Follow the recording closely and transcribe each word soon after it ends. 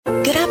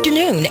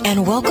afternoon,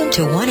 and welcome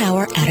to 1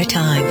 Hour at a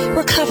Time.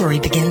 Recovery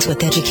begins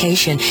with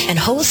education, and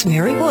host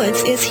Mary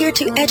Woods is here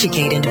to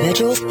educate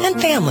individuals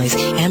and families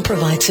and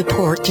provide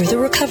support through the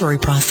recovery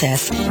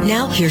process.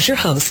 Now, here's your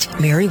host,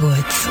 Mary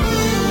Woods.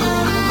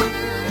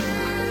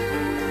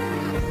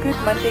 Good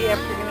Monday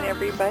afternoon,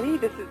 everybody.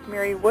 This is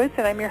Mary Woods,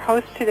 and I'm your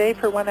host today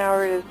for 1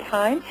 hour at a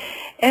time.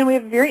 And we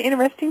have a very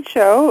interesting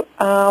show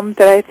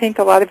that I think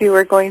a lot of you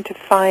are going to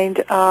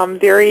find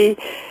very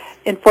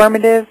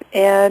informative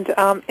and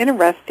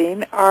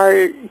interesting.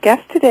 Our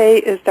guest today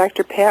is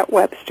Dr. Pat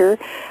Webster.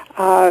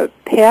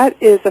 Pat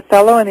is a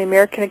fellow in the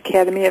American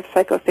Academy of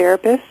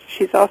Psychotherapists.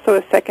 She's also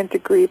a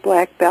second-degree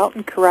black belt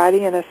in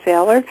karate and a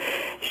sailor.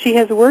 She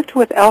has worked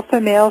with alpha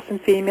males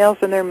and females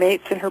and their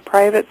mates in her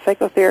private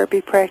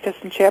psychotherapy practice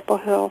in Chapel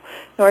Hill,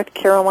 North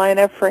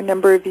Carolina, for a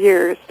number of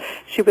years.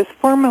 She was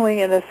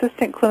formerly an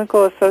assistant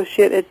clinical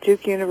associate at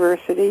Duke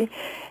University.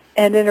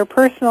 And in her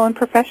personal and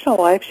professional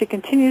life, she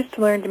continues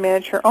to learn to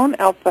manage her own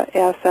alpha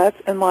assets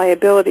and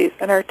liabilities.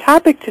 And our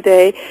topic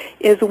today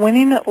is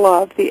Winning at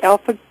Love, the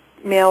Alpha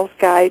Male's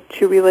Guide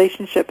to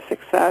Relationship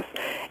Success.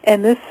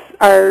 And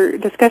our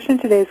discussion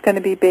today is going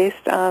to be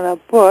based on a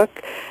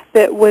book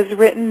that was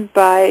written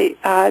by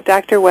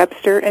Dr.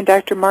 Webster and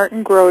Dr.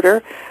 Martin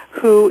Groder,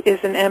 who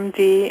is an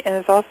MD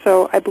and is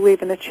also, I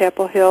believe, in the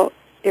Chapel Hill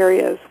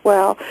area as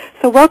well.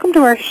 So welcome to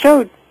our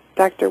show,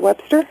 Dr.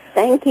 Webster.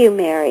 Thank you,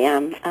 Mary.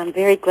 I'm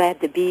very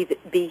glad to be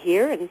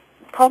here, and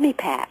call me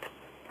Pat.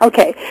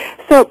 Okay.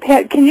 So,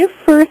 Pat, can you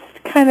first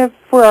kind of,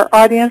 for our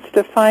audience,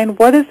 define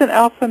what is an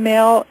alpha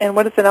male and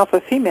what is an alpha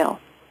female?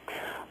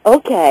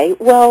 Okay.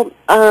 Well,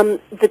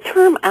 the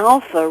term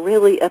alpha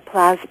really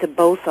applies to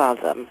both of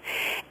them.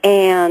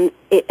 And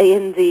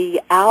in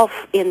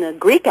the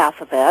Greek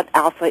alphabet,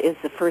 alpha is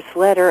the first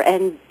letter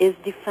and is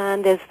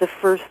defined as the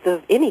first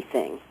of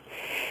anything.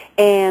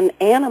 And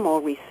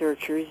animal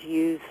researchers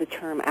use the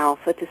term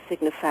alpha to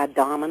signify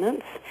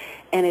dominance,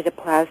 and it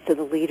applies to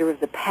the leader of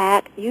the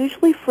pack,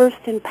 usually first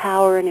in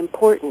power and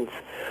importance.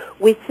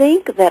 We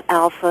think that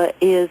alpha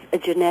is a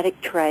genetic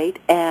trait,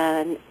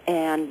 and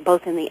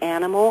both in the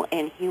animal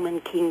and human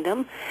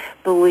kingdom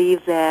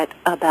believe that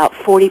about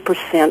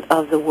 40%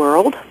 of the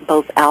world,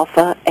 both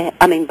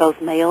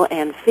male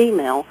and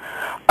female,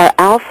 are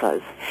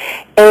alphas.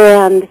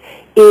 And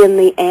in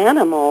the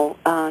animal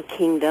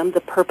kingdom,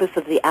 the purpose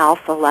of the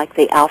alpha, like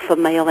the alpha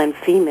male and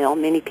female,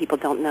 many people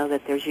don't know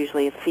that there's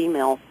usually a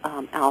female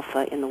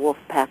alpha in the wolf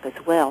pack as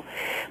well.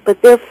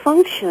 But their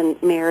function,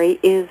 Mary,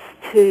 is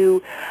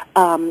to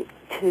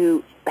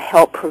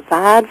help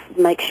provide,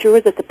 make sure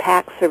that the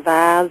pack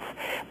survives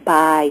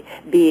by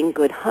being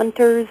good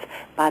hunters,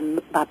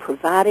 by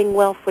providing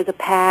well for the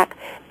pack,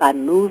 by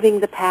moving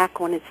the pack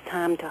when it's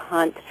time to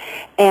hunt,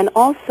 and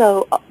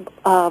also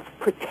of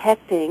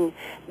protecting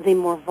the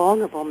more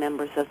vulnerable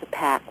members of the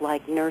pack,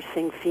 like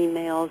nursing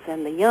females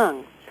and the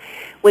young.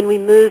 When we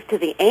move to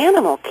the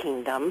animal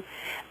kingdom,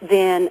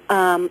 then,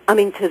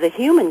 to the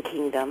human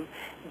kingdom,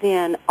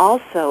 then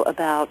also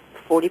about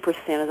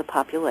 40% of the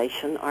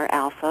population are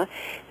alpha,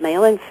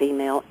 male and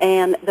female,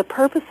 and the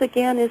purpose,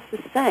 again, is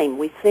the same.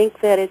 We think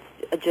that it's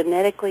a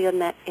genetically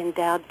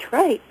endowed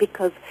trait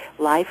because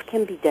life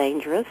can be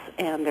dangerous,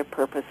 and their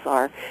purpose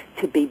are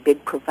to be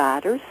big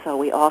providers, so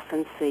we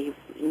often see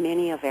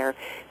many of our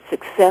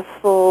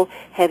successful,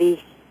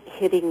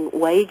 heavy-hitting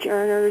wage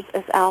earners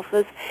as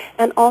alphas,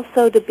 and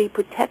also to be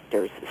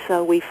protectors,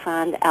 so we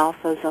find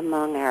alphas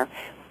among our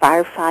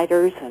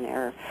firefighters and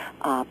our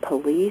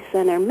police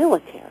and our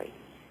military.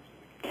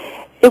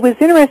 It was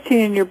interesting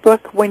in your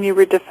book when you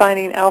were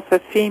defining alpha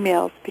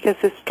females, because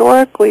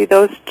historically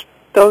those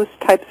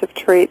types of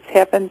traits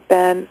haven't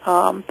been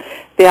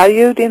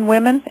valued in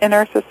women in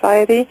our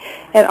society,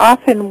 and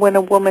often when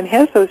a woman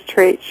has those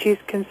traits, she's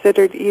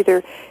considered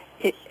either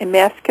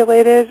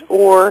emasculated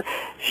or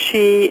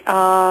she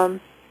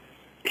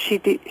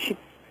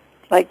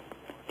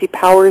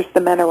depowers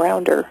the men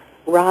around her.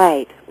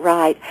 Right.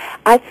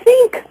 I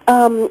think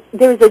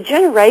there's a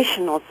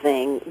generational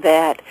thing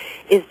that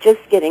is just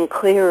getting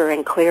clearer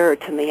and clearer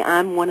to me.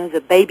 I'm one of the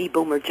baby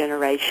boomer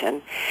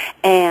generation,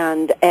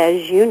 and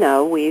as you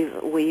know,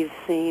 we've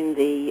seen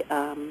the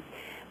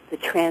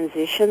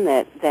transition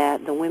that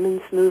the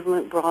women's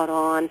movement brought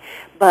on.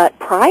 But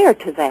prior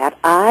to that,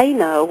 I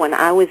know when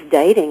I was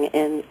dating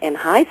in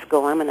high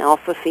school, I'm an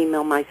alpha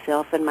female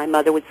myself, and my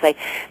mother would say,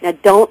 now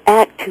don't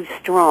act too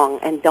strong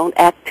and don't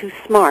act too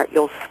smart.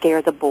 You'll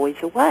scare the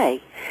boys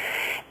away.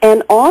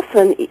 And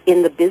often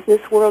in the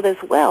business world as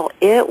well,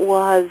 it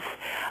was,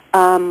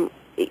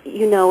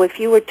 if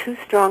you were too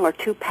strong or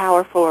too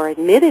powerful or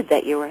admitted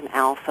that you were an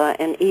alpha,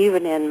 and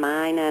even in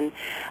mine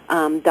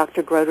and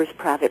Dr. Groder's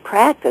private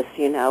practice,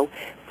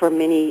 for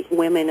many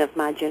women of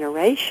my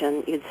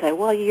generation, you'd say,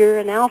 well, you're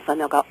an alpha, and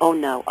they'll go, oh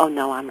no,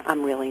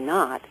 I'm really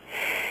not.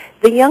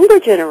 The younger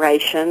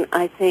generation,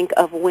 I think,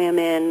 of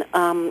women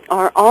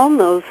are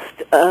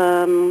almost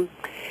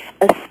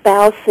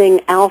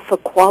espousing alpha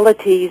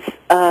qualities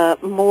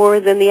more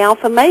than the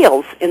alpha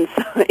males in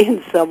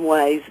some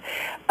ways.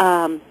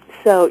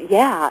 So,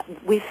 yeah,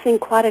 we've seen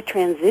quite a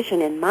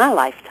transition in my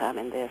lifetime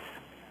in this.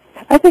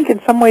 I think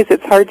in some ways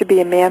it's hard to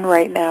be a man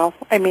right now.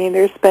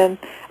 There's been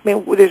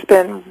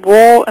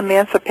role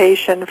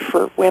emancipation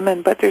for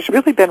women, but there's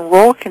really been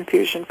role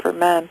confusion for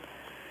men.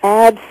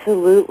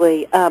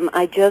 Absolutely.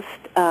 I just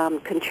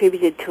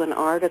contributed to an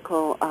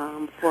article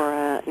for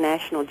a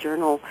national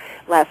journal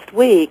last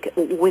week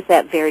with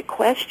that very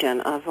question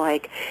of,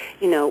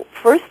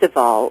 first of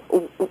all,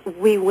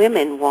 we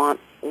women want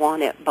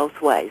it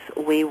both ways.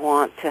 We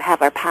want to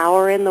have our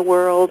power in the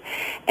world,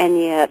 and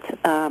yet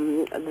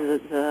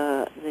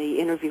the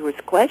interviewer's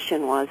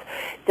question was,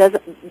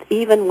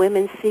 even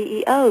women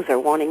CEOs are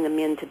wanting the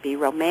men to be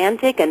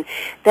romantic, and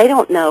they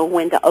don't know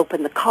when to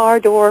open the car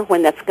door,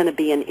 when that's going to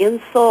be an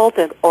insult,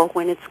 or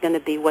when it's going to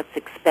be what's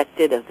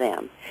expected of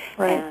them.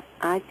 Right. And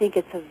I think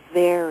it's a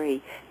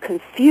very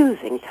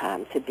confusing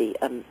time to be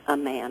a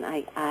man.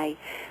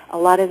 A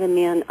lot of the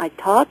men I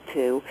talk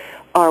to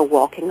are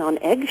walking on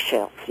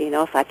eggshells.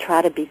 If I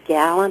try to be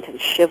gallant and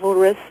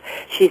chivalrous,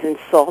 she's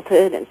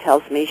insulted and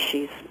tells me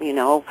she's,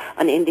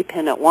 an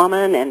independent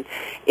woman. And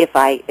if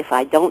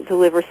I don't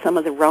deliver some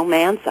of the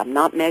romance, I'm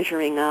not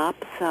measuring up.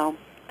 So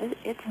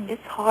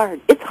it's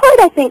hard. It's hard,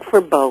 I think,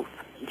 for both.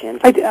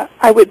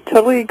 I would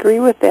totally agree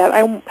with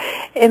that.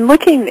 In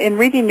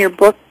reading your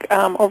book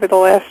over the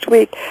last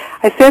week,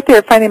 I sat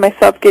there finding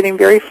myself getting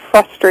very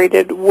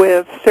frustrated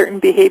with certain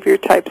behavior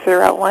types that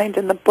are outlined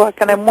in the book,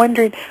 and I'm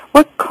wondering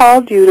what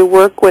called you to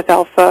work with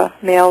alpha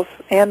males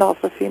and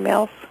alpha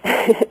females?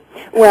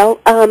 Well,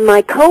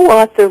 my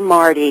co-author,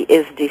 Marty,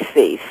 is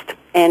deceased,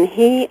 and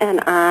he and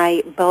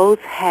I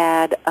both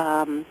had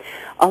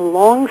a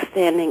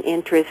long-standing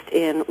interest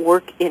in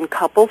work in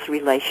couples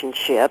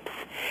relationships,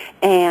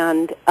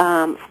 and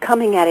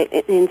coming at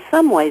it in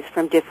some ways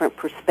from different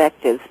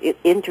perspectives.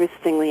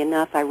 Interestingly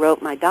enough, I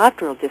wrote my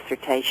doctoral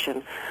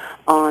dissertation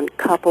on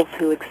couples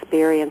who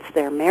experience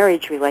their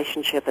marriage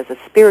relationship as a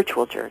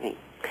spiritual journey.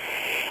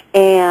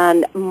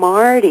 And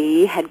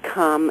Marty had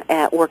come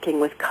at working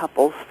with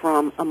couples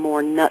from a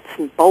more nuts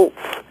and bolts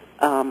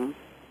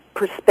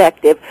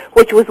perspective,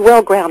 which was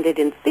well grounded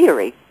in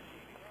theory.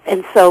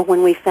 And so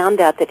when we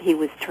found out that he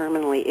was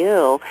terminally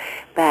ill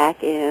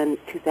back in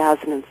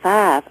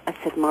 2005, I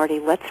said, Marty,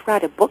 let's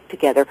write a book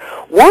together.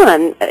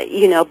 One,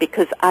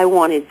 because I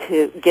wanted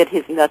to get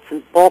his nuts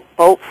and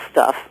bolts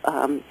stuff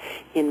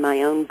in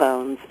my own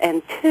bones.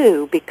 And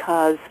two,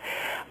 because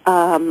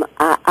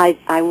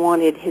I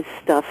wanted his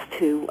stuff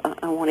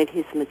I wanted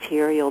his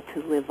material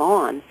to live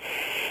on.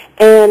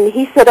 And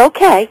he said,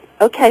 okay,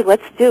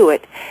 let's do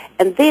it.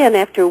 And then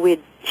after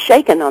we'd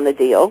shaken on the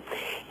deal,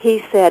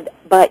 he said,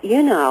 but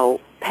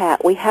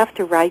Pat, we have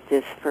to write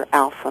this for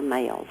alpha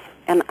males.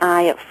 And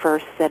I at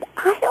first said,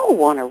 I don't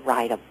want to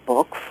write a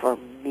book for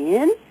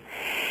men.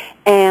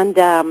 And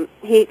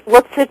he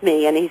looks at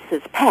me and he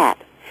says, Pat,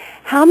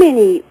 how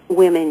many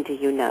women do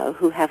you know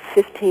who have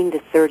 15 to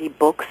 30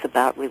 books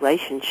about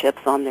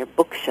relationships on their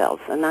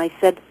bookshelves? And I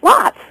said,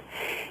 lots.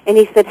 And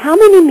he said, how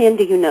many men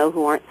do you know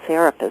who aren't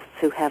therapists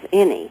who have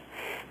any?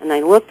 And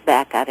I looked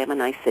back at him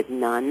and I said,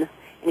 none.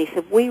 And he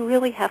said, we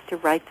really have to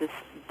write this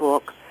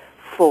book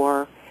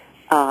for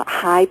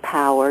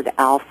high-powered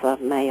alpha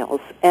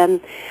males.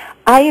 And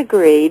I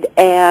agreed,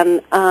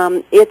 and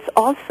it's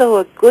also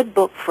a good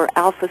book for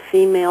alpha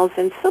females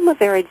and some of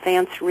their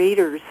advanced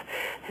readers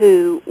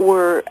who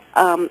were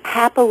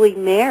happily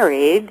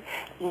married.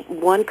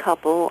 One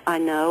couple I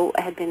know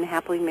have been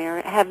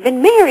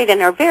married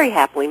and are very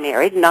happily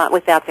married, not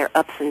without their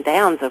ups and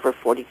downs over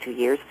 42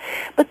 years.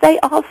 But they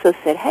also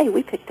said, hey,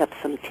 we picked up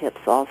some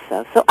tips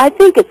also. So I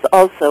think it's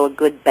also a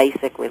good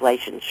basic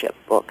relationship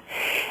book.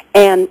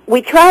 And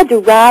we tried to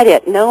write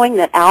it knowing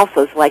that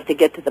alphas like to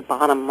get to the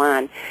bottom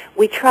line.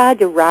 We tried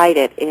to write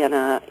it in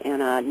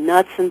a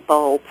nuts and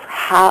bolts,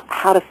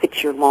 how to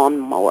fix your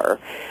lawnmower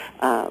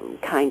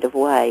kind of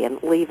way,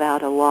 and leave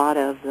out a lot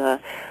of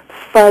the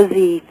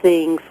fuzzy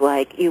things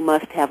like you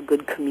must have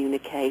good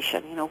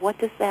communication. What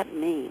does that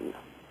mean?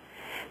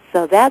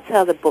 So that's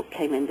how the book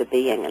came into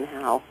being, and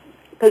how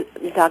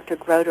Dr.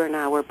 Groder and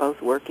I were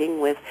both working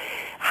with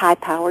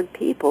high-powered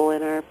people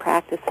in our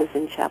practices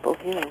in Chapel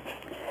Hill.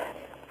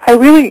 I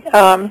really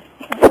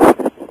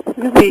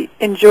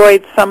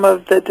enjoyed some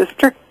of the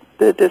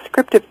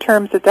descriptive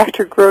terms that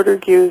Dr. Groder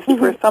used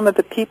for some of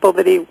the people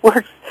that he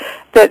works,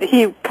 that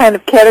he kind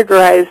of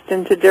categorized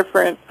into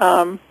different,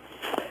 probably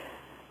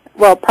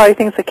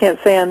things I can't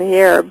say on the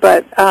air,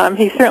 but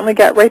he certainly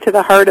got right to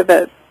the heart of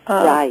it.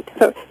 Right.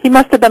 So he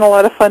must have been a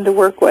lot of fun to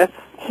work with.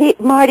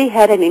 Marty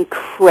had an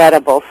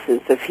incredible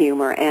sense of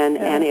humor,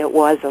 and it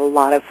was a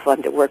lot of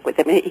fun to work with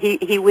him.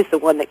 He was the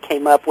one that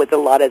came up with a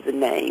lot of the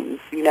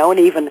names, and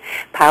even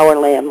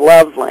Powerland,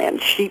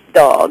 Loveland,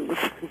 Sheepdogs.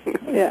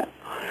 Yeah.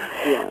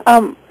 Yeah.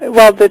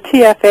 The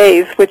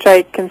TFAs, which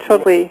I can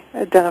totally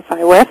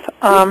identify with.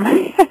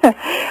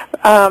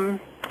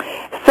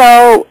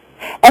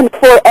 And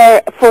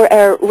for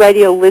our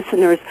radio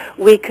listeners,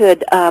 we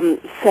could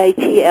say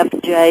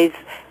TFJs.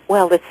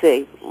 Well, let's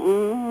see.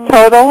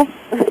 Total,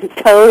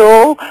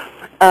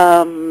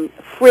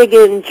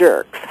 friggin'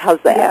 jerks.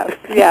 How's that?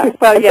 Yeah.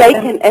 Well, they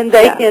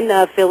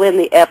can fill in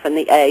the F and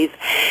the A's.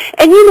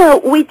 And, you know,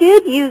 we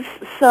did use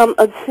some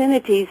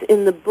obscenities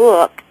in the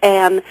book,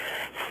 and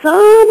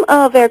some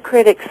of our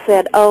critics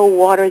said, oh,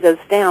 water those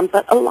down.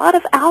 But a lot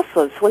of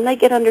alphas, when they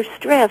get under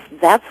stress,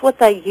 that's what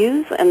they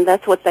use and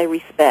that's what they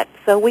respect.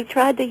 So we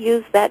tried to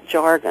use that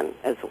jargon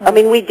as well. I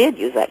mean, we did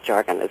use that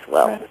jargon as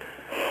well. Right.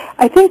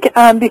 I think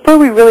before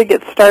we really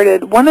get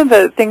started, one of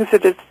the things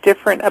that is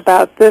different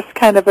about this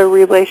kind of a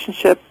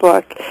relationship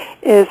book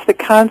is the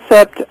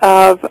concept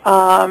of,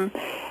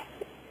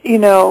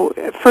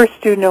 first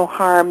do no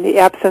harm, the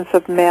absence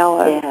of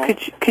malice. Yeah.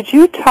 Could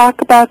you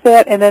talk about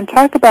that, and then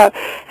talk about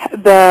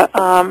the?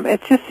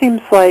 It just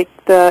seems like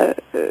the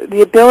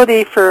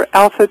ability for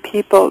alpha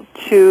people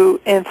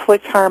to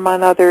inflict harm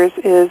on others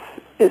is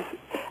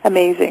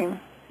amazing.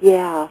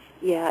 Yeah,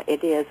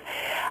 it is.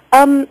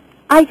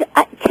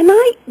 Can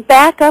I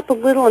back up a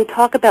little and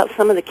talk about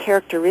some of the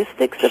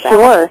characteristics of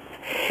alphas?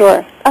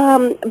 Sure.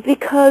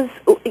 Because,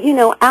 you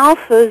know,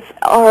 alphas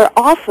are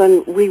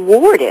often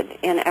rewarded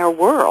in our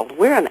world.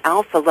 We're an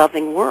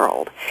alpha-loving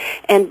world.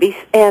 And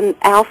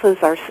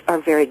alphas are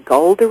very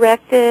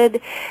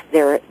goal-directed.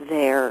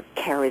 They're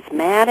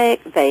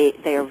charismatic.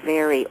 They are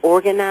very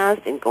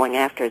organized in going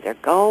after their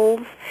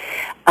goals.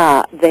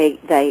 They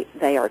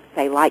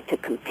like to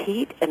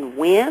compete and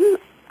win.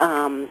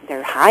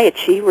 They're high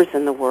achievers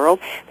in the world.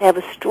 They have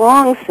a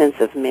strong sense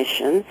of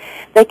mission.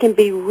 They can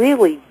be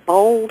really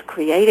bold,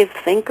 creative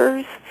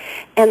thinkers,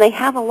 and they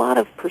have a lot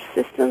of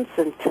persistence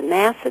and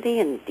tenacity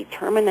and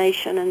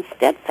determination and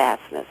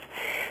steadfastness.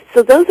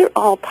 So those are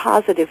all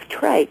positive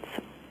traits.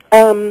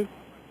 On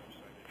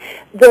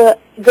the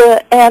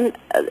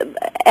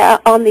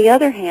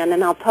other hand,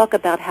 and I'll talk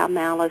about how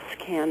malice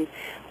can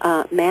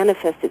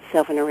manifest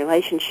itself in a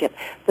relationship,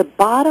 the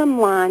bottom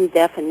line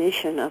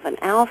definition of an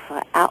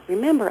alpha,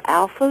 remember,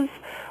 alphas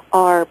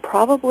are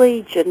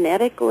probably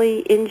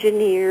genetically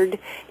engineered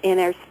in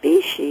our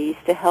species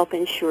to help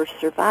ensure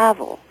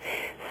survival.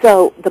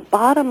 So the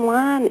bottom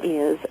line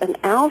is an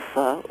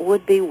alpha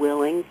would be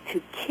willing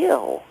to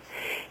kill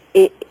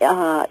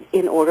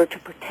in order to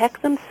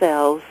protect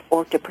themselves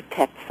or to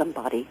protect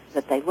somebody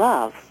that they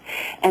love.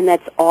 And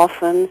that's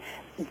often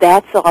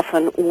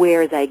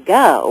where they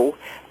go.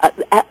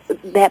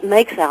 That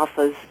makes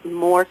alphas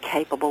more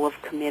capable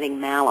of committing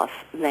malice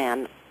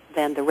than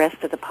the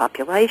rest of the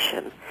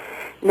population.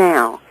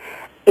 Now,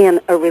 in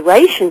a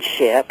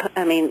relationship,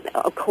 I mean,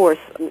 of course,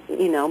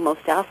 you know,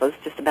 most alphas,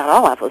 just about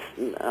all alphas,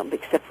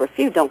 except for a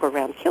few, don't go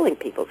around killing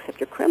people, except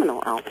your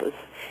criminal alphas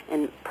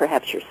and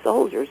perhaps your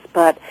soldiers.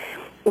 But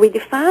we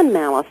define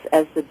malice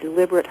as the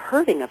deliberate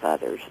hurting of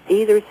others,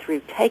 either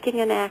through taking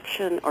an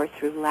action or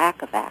through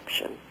lack of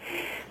action.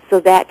 So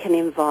that can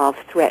involve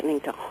threatening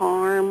to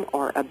harm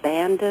or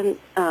abandon,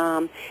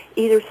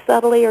 either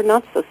subtly or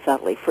not so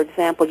subtly. For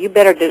example, you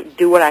better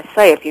do what I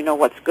say if you know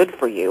what's good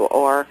for you,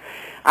 or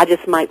I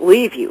just might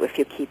leave you if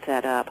you keep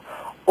that up,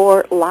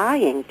 or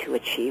lying to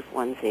achieve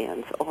one's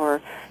ends,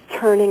 or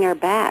turning our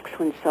backs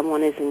when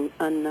someone is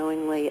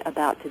unknowingly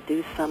about to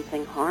do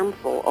something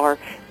harmful, or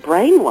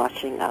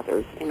brainwashing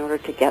others in order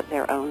to get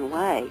their own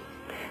way.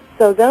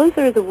 So those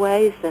are the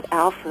ways that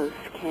alphas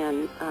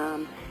can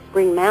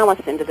bring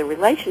malice into the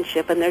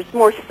relationship, and there's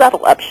more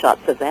subtle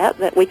upshots of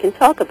that we can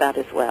talk about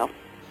as well.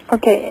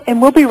 Okay,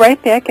 and we'll be right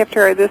back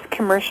after this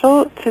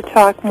commercial to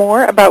talk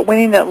more about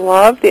Winning at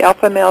Love, the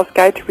Alpha Male's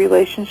Guide to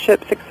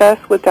Relationship Success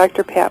with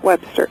Dr. Pat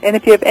Webster. And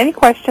if you have any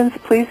questions,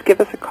 please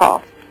give us a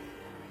call.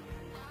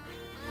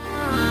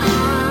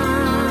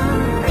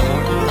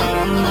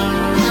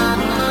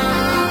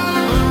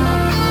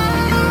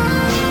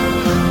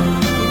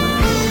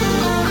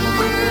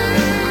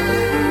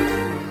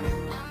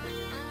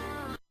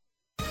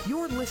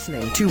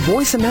 Listening to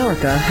Voice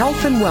America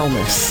Health and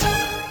Wellness.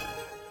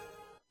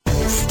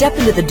 Step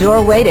into the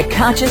doorway to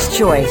conscious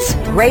choice,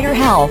 greater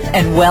health,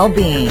 and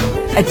well-being.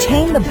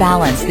 Attain the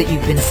balance that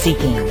you've been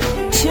seeking.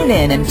 Tune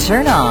in and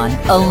turn on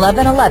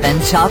 1111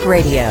 Talk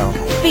Radio.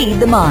 Feed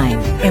the mind.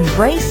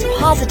 Embrace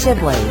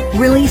positively.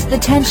 Release the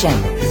tension.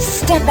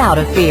 Step out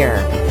of fear.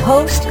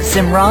 Host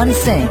Simran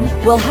Singh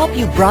will help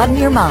you broaden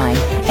your mind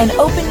and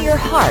open your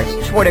heart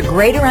toward a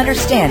greater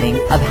understanding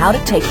of how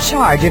to take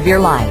charge of your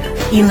life.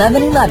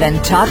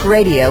 1111 Talk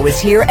Radio is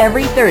here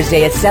every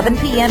Thursday at 7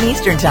 p.m.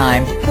 Eastern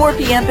Time, 4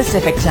 p.m.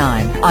 Pacific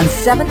Time on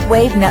 7th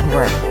Wave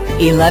Network.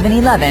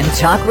 1111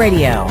 Talk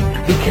Radio,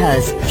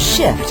 because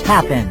shift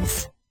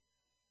happens.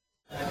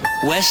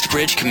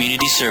 Westbridge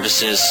Community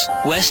Services.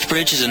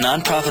 Westbridge is a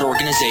nonprofit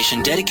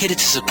organization dedicated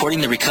to supporting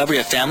the recovery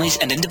of families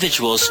and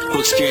individuals who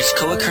experience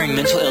co-occurring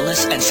mental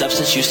illness and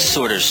substance use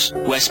disorders.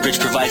 Westbridge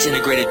provides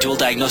integrated dual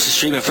diagnosis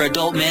treatment for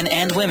adult men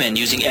and women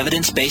using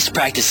evidence-based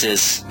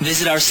practices.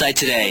 Visit our site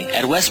today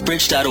at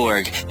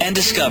westbridge.org and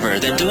discover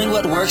that doing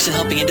what works in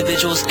helping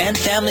individuals and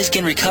families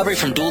gain recovery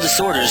from dual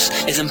disorders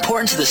is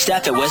important to the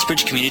staff at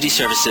Westbridge Community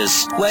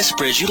Services.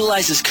 Westbridge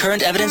utilizes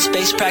current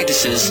evidence-based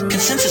practices,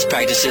 consensus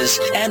practices,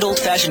 and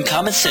old-fashioned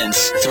common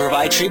sense to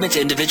provide treatment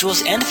to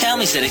individuals and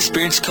families that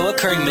experience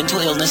co-occurring mental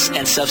illness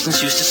and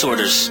substance use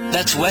disorders.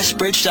 That's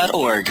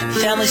westbridge.org,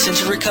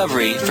 family-centered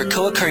recovery for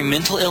co-occurring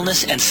mental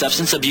illness and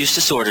substance abuse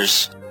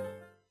disorders.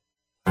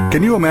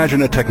 Can you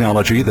imagine a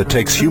technology that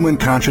takes human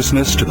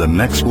consciousness to the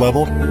next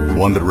level?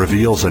 One that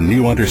reveals a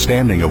new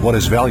understanding of what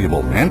is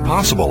valuable and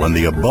possible in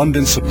the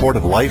abundant support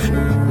of life?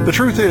 The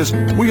truth is,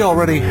 we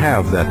already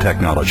have that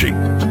technology.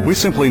 We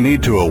simply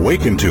need to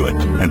awaken to it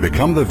and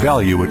become the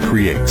value it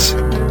creates.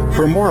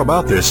 For more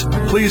about this,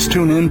 please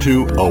tune in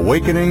to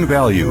Awakening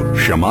Value,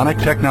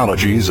 Shamanic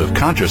Technologies of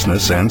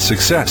Consciousness and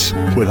Success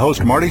with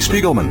host Marty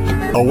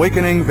Spiegelman.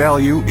 Awakening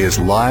Value is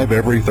live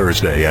every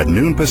Thursday at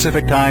noon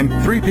Pacific Time,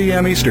 3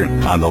 p.m.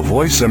 Eastern on the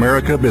Voice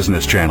America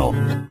Business Channel.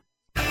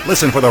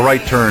 Listen for The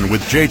Right Turn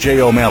with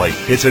J.J. O'Malley.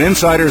 It's an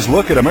insider's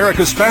look at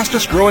America's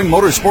fastest-growing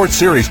motorsports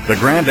series, the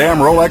Grand Am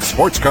Rolex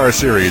Sports Car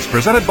Series,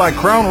 presented by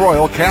Crown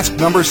Royal Cask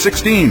Number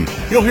 16.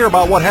 You'll hear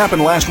about what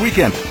happened last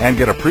weekend and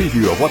get a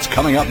preview of what's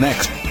coming up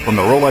next. From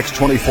the Rolex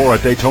 24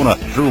 at Daytona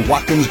through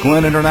Watkins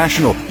Glen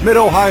International,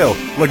 Mid-Ohio,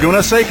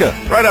 Laguna Seca,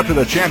 right up to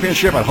the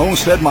championship at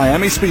Homestead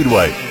Miami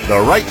Speedway. The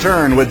Right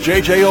Turn with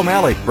J.J.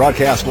 O'Malley,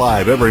 broadcast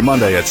live every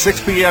Monday at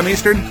 6 p.m.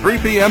 Eastern, 3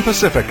 p.m.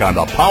 Pacific on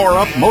the Power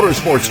Up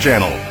Motorsports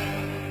Channel.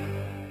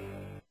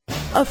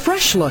 A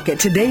fresh look at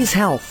today's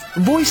health.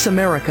 Voice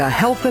America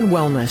Health and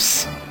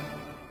Wellness.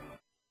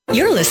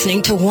 You're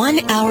listening to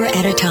 1 Hour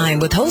at a Time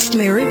with host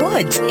Mary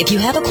Woods. If you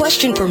have a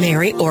question for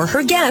Mary or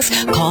her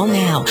guest, call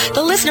now.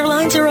 The listener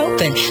lines are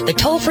open. The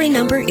toll-free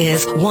number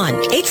is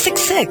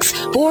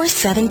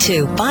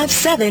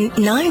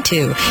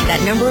 1-866-472-5792.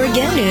 That number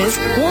again is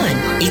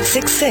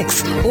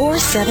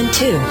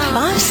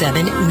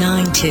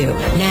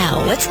 1-866-472-5792.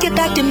 Now, let's get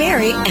back to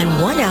Mary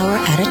and 1 Hour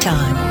at a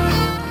Time.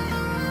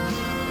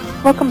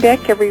 Welcome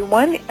back,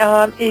 everyone.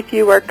 If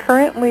you are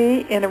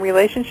currently in a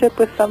relationship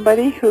with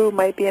somebody who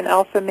might be an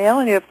alpha male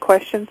and you have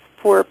questions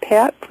for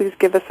Pat, please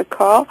give us a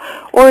call.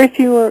 Or if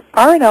you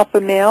are an alpha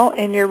male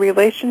and your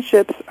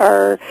relationships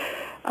are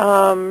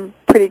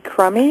pretty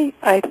crummy,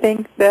 I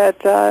think that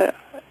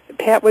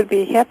Pat would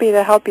be happy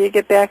to help you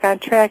get back on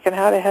track and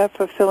how to have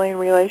fulfilling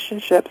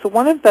relationships.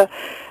 One of the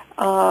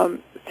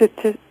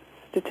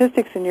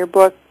statistics in your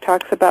book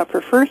talks about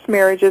for first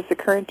marriages, the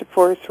current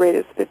divorce rate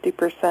is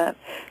 50%.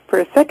 For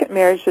a second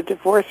marriage, the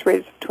divorce rate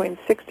is between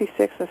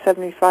 66 and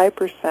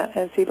 75%,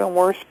 and it's even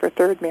worse for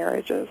third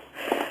marriages.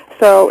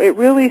 So it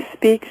really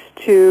speaks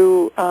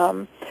to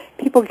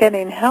people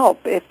getting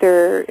help if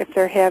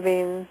they're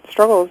having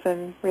struggles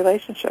in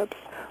relationships.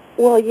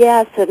 Well,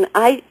 yes, and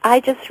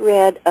I just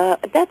read,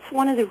 that's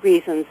one of the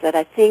reasons that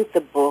I think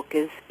the book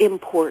is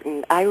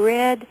important. I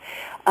read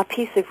a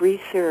piece of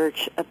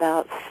research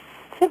about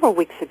several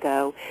weeks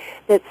ago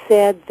that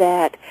said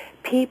that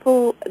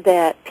people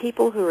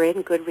who are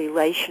in good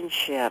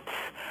relationships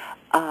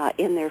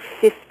in their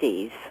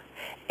 50s,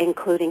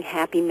 including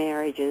happy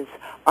marriages,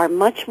 are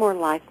much more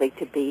likely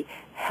to be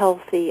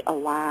healthy,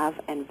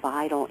 alive, and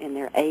vital in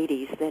their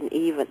 80s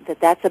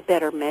that's a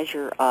better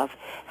measure of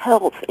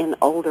health in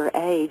older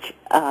age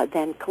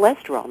than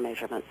cholesterol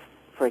measurements,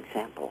 for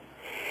example.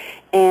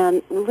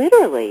 And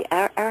literally,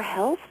 our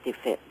health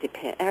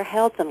our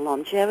health and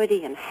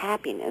longevity and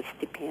happiness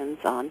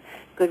depends on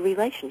good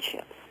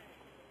relationships.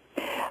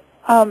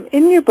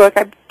 In your book,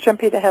 I'm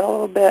jumping ahead a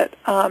little bit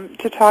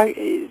to talk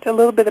a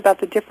little bit about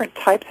the different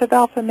types of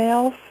alpha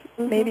males.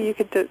 Mm-hmm. Maybe you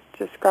could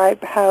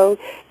describe how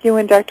you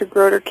and Dr.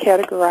 Groder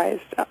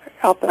categorized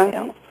alpha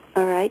males.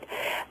 All right.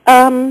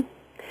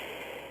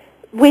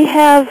 We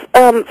have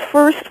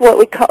first what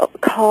we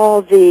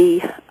call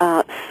the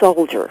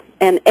soldier,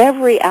 and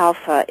every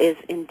alpha is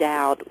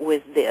endowed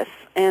with this.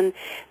 And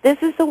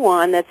this is the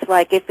one that's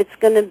like if it's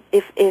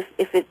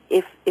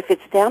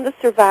down to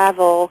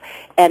survival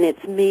and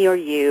it's me or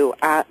you,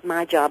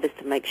 my job is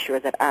to make sure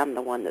that I'm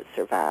the one that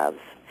survives.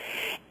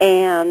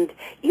 And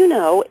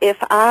if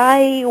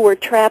I were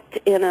trapped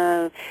in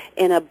a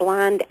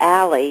blind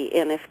alley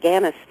in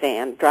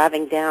Afghanistan,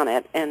 driving down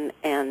it, and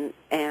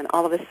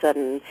all of a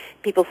sudden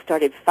people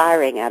started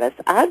firing at us,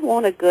 I'd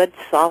want a good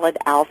solid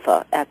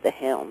alpha at the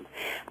helm.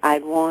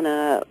 I'd want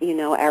our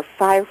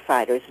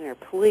firefighters and our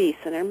police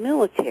and our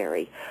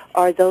military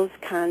are those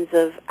kinds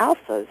of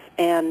alphas,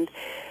 and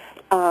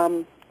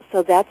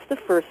so that's the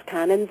first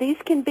kind, and these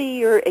can be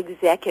your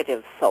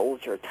executive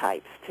soldier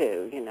types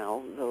too.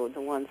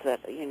 The ones that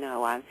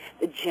I'm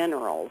the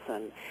generals,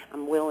 and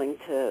I'm willing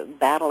to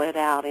battle it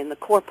out in the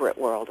corporate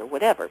world or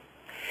whatever.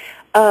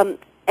 And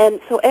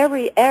so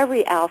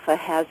every alpha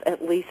has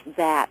at least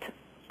that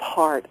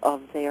part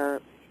of their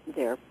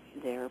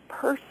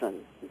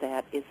person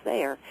that is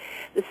there.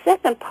 The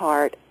second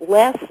part,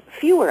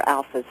 fewer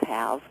alphas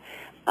have,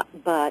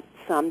 but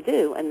some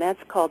do, and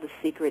that's called the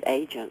secret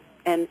agent.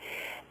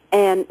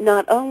 And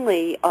not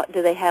only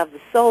do they have the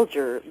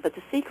soldier, but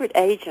the secret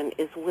agent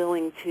is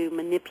willing to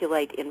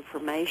manipulate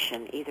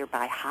information, either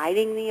by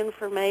hiding the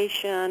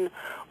information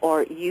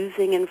or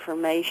using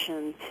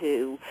information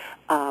to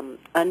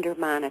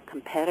undermine a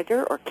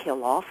competitor or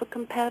kill off a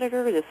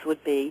competitor. This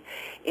would be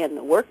in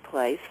the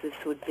workplace.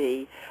 This would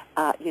be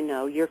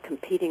you're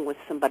competing with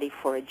somebody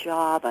for a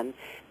job and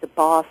the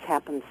boss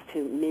happens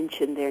to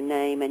mention their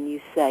name and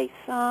you say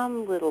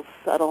some little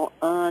subtle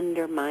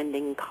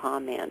undermining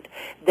comment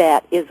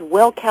that is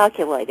well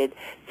calculated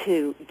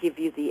to give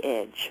you the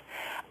edge.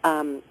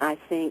 I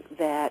think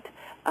that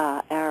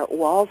our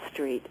Wall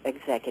Street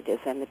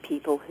executives and the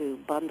people who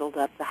bundled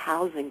up the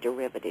housing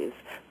derivatives,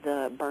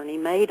 the Bernie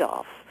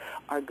Madoffs,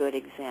 are good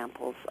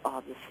examples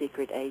of the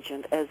secret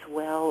agent, as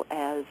well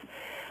as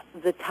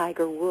the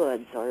Tiger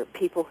Woods, or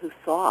people who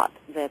thought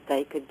that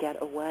they could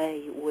get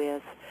away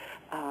with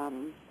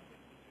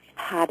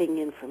hiding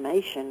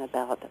information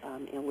about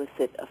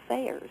illicit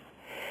affairs,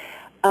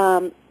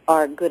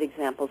 are good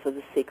examples of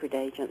the secret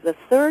agent. The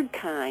third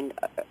kind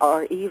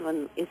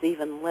is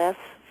even less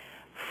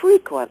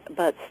frequent,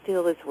 but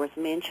still is worth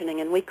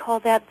mentioning, and we call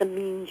that the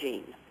mean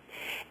gene.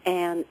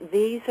 And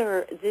this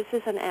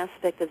is an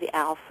aspect of the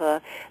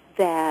alpha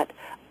that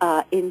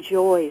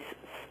enjoys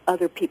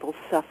other people's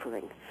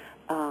suffering.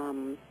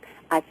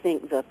 I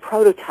think the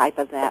prototype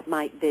of that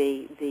might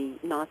be the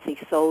Nazi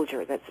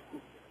soldier that's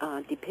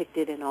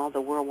depicted in all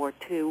the World War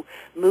II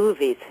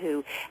movies,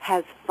 who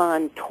has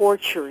fun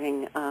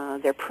torturing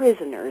their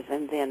prisoners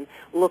and then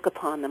look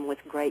upon them with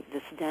great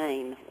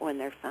disdain when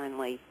they're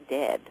finally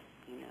dead.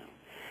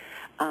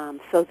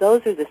 So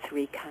those are the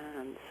three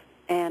kinds.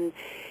 And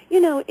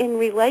in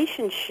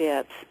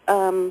relationships,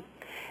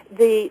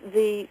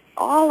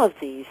 all of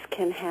these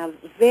can have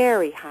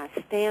very high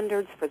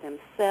standards for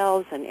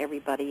themselves and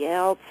everybody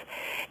else,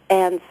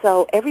 and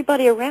so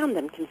everybody around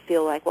them can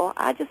feel like, well,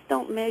 I just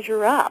don't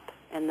measure up,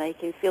 and they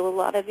can feel a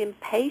lot of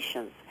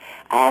impatience.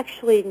 I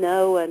actually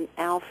know an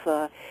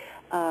alpha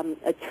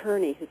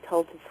attorney who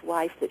told his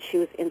wife that she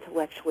was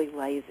intellectually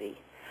lazy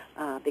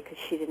because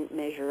she didn't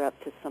measure up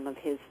to some of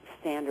his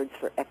standards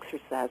for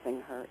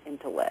exercising her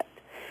intellect.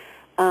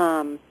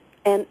 And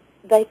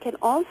they can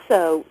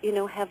also,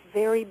 have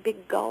very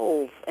big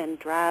goals and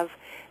drive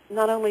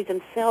not only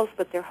themselves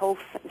but their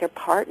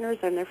partners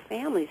and their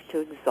families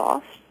to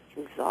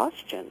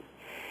exhaustion.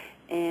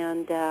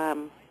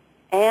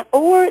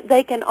 Or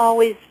they can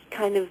always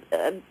kind of,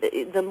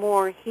 the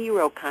more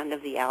hero kind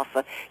of the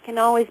alpha, can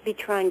always be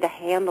trying to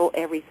handle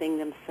everything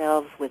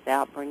themselves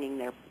without bringing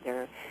their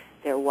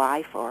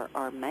wife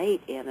or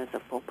mate in as a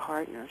full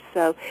partner.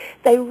 So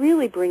they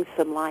really bring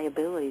some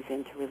liabilities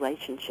into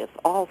relationships,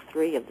 all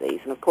three of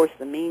these. And, of course,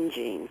 the mean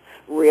gene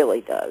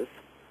really does.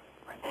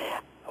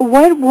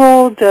 What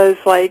role does,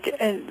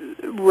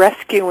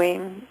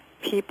 rescuing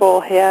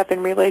people have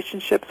in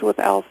relationships with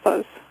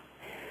alphas?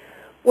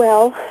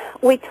 Well,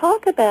 we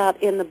talk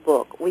about, in the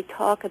book, an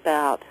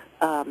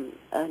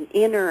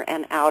inner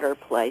and outer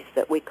place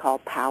that we call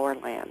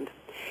Powerland.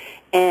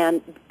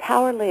 And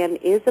Powerland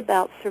is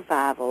about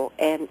survival,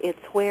 and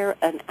it's where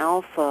an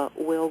alpha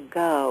will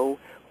go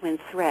when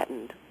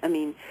threatened. I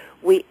mean,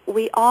 we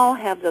all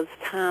have those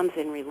times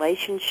in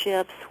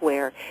relationships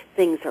where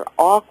things are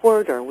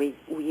awkward, or we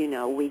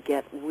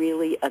get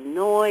really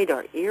annoyed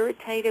or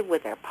irritated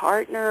with our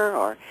partner,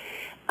 or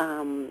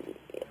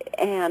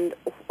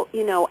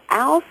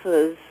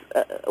alphas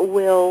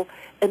will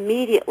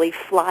immediately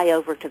fly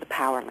over to the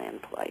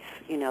Powerland place.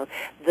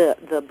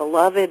 The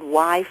beloved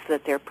wife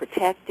that they're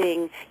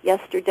protecting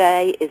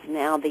yesterday is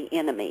now the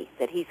enemy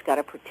that he's got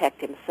to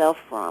protect himself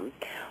from.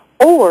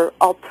 Or,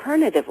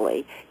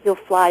 alternatively, he'll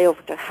fly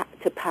over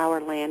to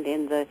Powerland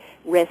in the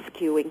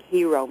rescuing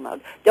hero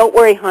mode. Don't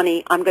worry,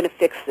 honey, I'm going to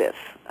fix this.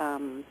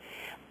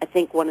 I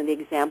think one of the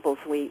examples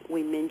we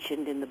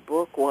mentioned in the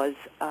book was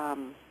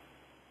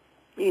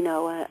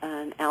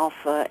an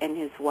alpha and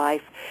his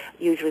wife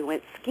usually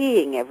went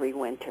skiing every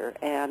winter,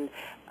 and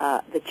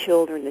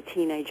the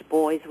teenage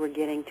boys were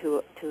getting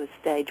to a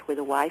stage where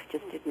the wife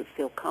just didn't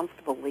feel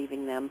comfortable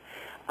leaving them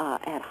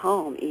at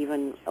home,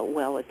 even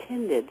well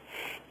attended.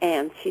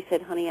 And she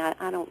said, "Honey,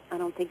 I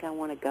don't think I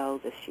want to go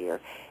this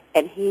year."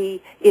 And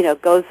he,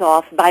 goes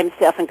off by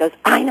himself and goes,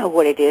 "I know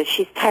what it is.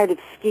 She's tired of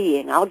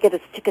skiing. I'll get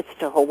us tickets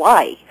to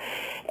Hawaii."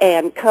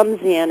 And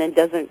comes in and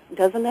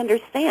doesn't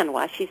understand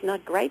why she's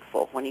not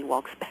grateful when he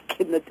walks back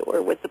in the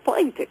door with the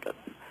plane tickets.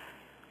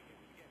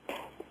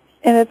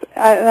 And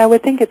I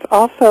would think it's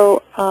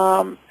also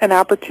an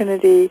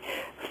opportunity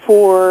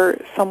for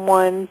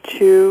someone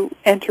to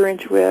enter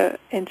into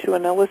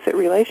an illicit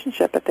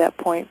relationship at that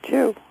point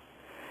too,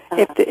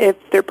 if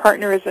their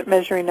partner isn't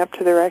measuring up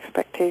to their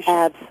expectations.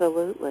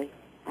 Absolutely,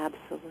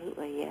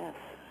 yes.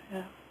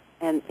 Yeah.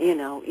 And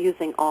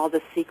using all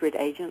the secret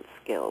agent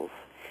skills.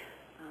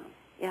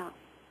 Yeah.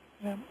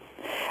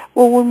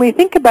 Well, when we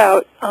think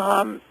about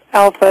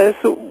alphas,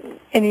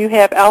 and you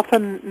have alpha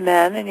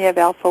men and you have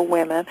alpha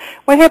women,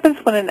 what happens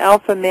when an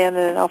alpha man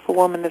and an alpha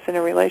woman is in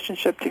a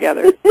relationship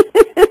together?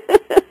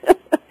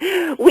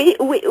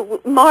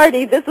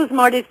 Marty, this was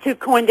Marty's who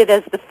coined it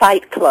as the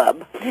fight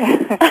club.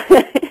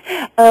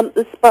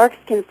 The sparks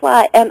can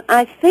fly. And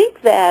I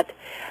think that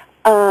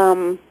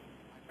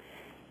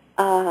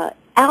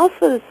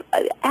alphas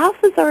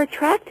are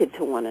attracted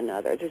to one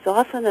another. There's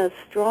often a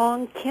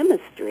strong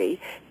chemistry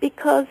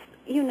because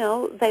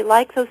they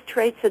like those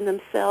traits in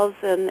themselves,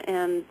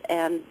 and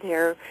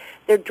they're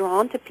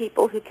drawn to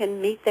people who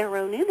can meet their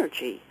own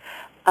energy.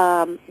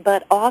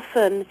 But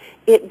often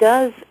it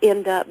does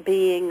end up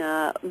being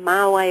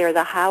my way or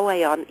the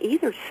highway on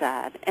either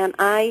side. And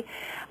I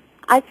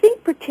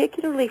think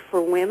particularly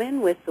for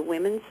women with the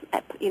women's,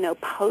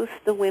 post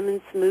the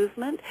women's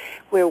movement,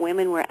 where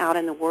women were out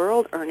in the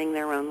world earning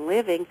their own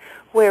living,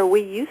 where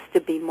we used to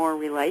be more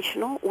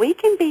relational, we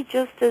can be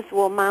just as,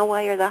 well, my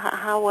way or the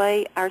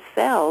highway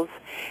ourselves,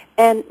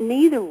 and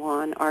neither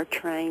one are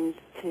trained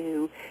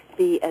to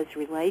be as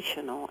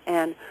relational.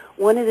 And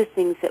one of the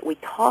things that we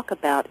talk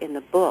about in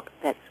the book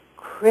that's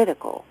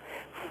critical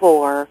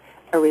for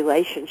a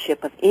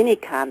relationship of any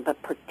kind,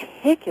 but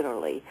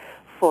particularly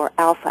for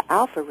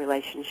alpha-alpha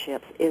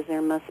relationships, is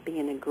there must be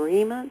an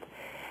agreement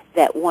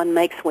that one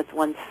makes with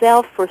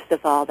oneself, first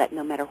of all, that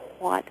no matter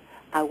what,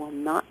 I will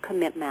not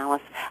commit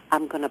malice.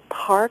 I'm going to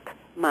park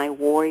my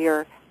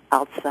warrior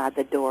outside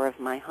the door of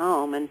my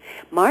home. And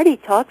Marty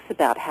talks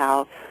about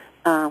how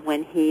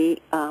when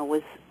he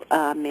was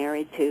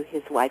married to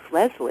his wife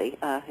Leslie,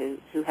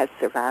 who has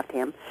survived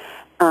him,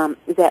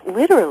 that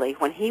literally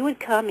when he would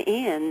come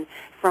in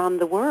from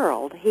the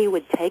world, he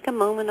would take a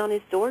moment on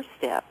his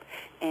doorstep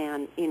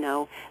and,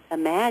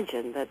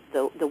 imagine that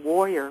the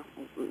warrior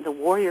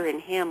in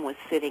him was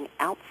sitting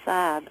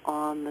outside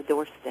on the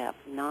doorstep,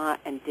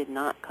 and did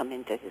not come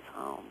into his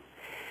home.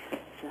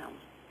 So,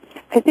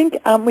 I think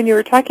when you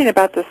were talking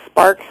about the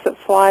sparks that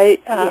fly,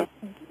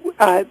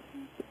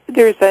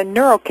 there's a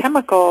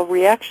neurochemical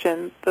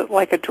reaction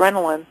like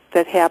adrenaline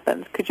that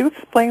happens. Could you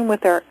explain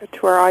to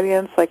our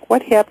audience, like,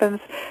 what happens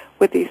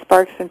with these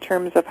sparks in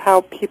terms of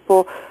how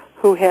people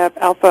who have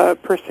alpha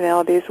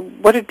personalities,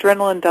 what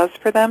adrenaline does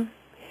for them?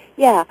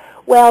 Yeah.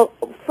 Well,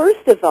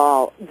 first of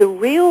all,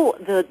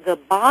 the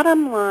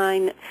bottom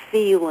line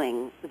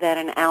feeling that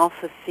an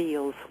alpha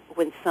feels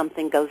when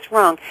something goes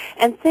wrong,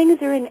 and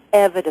things are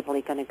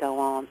inevitably going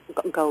to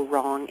go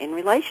wrong in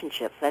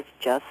relationships. That's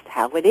just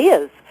how it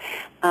is,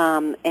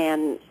 and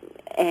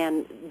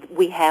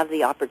we have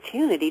the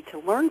opportunity to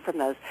learn from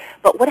those.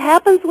 But what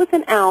happens with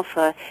an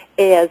alpha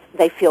is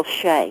they feel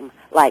shame,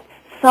 like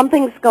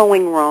something's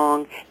going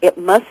wrong. It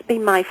must be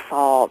my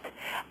fault.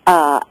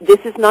 This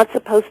is not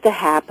supposed to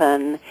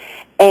happen,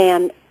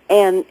 and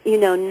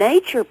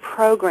nature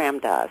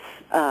programmed us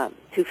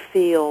to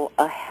feel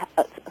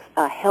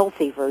a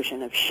healthy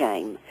version of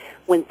shame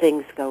when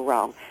things go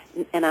wrong.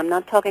 And I'm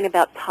not talking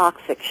about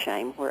toxic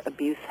shame where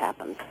abuse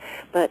happens,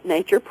 but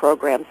nature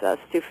programs us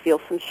to feel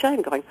some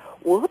shame, going,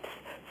 whoops,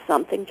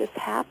 something just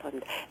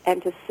happened,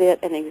 and to sit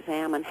and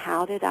examine,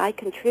 how did I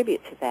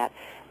contribute to that?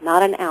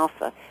 Not an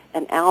alpha.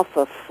 An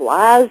alpha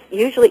flies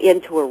usually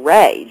into a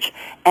rage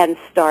and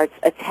starts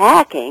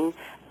attacking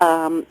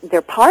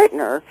their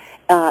partner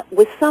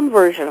with some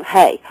version of,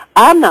 hey,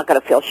 I'm not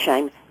going to feel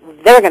shame,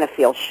 they're going to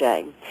feel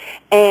shame.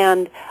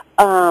 And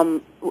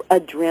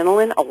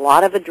adrenaline, a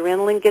lot of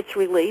adrenaline gets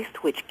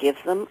released, which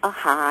gives them a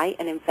high,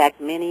 and in fact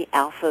many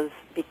alphas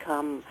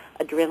become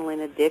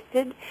adrenaline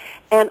addicted.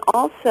 And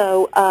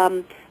also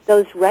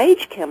those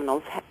rage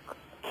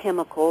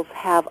chemicals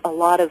have a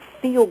lot of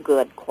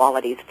feel-good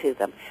qualities to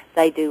them.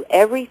 They do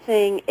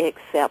everything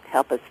except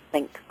help us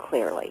think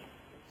clearly.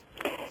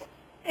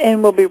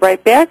 And we'll be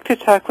right back to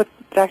talk with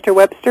Dr.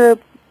 Webster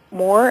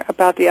more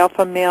about the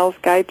Alpha Male's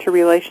Guide to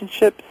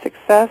Relationship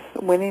Success,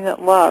 Winning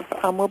at Love.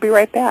 We'll be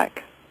right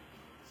back.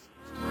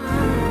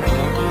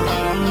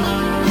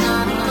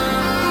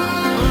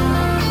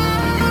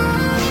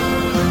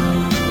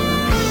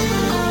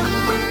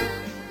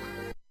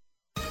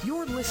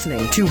 You're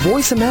listening to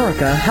Voice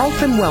America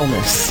Health and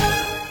Wellness.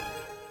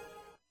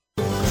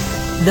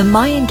 The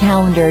Mayan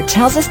calendar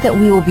tells us that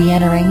we will be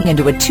entering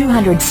into a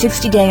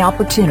 260-day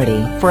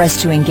opportunity for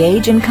us to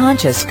engage in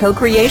conscious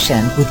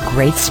co-creation with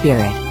Great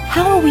Spirit.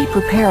 How will we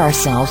prepare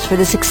ourselves for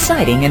this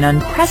exciting and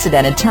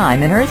unprecedented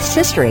time in Earth's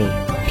history?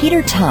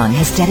 Peter Tung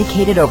has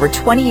dedicated over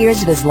 20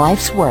 years of his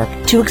life's work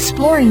to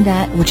exploring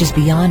that which is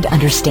beyond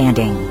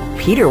understanding.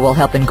 Peter will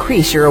help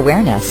increase your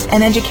awareness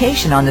and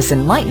education on this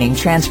enlightening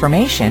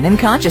transformation in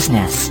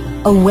consciousness.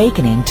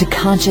 Awakening to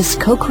Conscious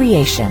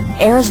Co-Creation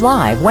airs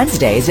live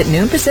Wednesdays at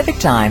noon Pacific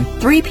Time,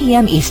 3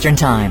 p.m. Eastern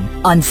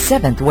Time on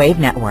 7th Wave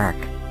Network.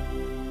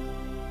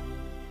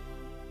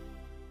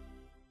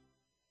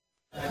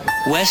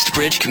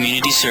 Westbridge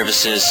Community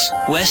Services.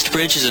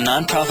 Westbridge is a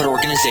nonprofit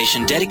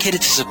organization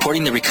dedicated to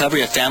supporting the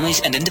recovery of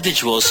families and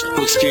individuals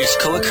who experience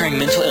co-occurring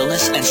mental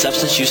illness and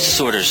substance use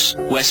disorders.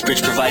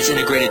 Westbridge provides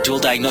integrated dual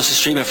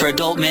diagnosis treatment for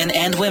adult men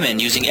and women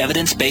using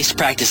evidence-based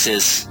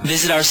practices.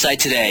 Visit our site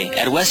today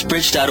at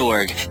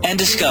westbridge.org and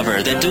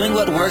discover that doing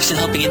what works in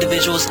helping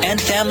individuals and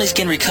families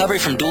gain recovery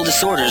from dual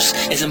disorders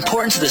is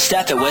important to the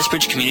staff at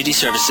Westbridge Community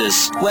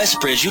Services.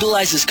 Westbridge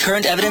utilizes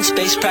current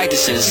evidence-based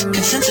practices,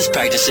 consensus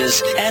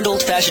practices, and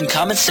old-fashioned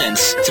common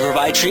sense to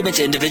provide treatment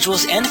to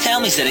individuals and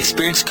families that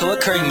experience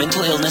co-occurring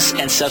mental illness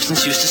and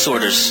substance use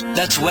disorders.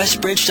 That's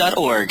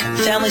westbridge.org,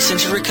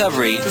 family-centered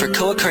recovery for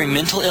co-occurring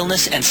mental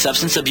illness and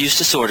substance abuse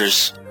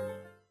disorders.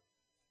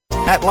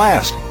 At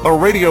Last, a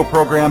radio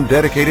program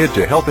dedicated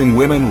to helping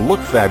women look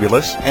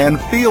fabulous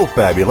and feel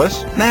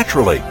fabulous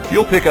naturally.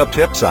 You'll pick up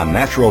tips on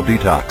natural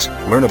detox,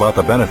 learn about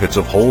the benefits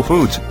of whole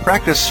foods,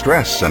 practice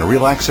stress and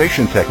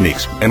relaxation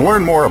techniques, and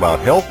learn more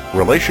about health,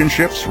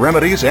 relationships,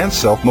 remedies, and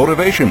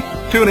self-motivation.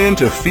 Tune in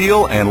to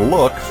Feel and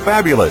Look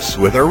Fabulous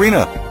with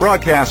Arena.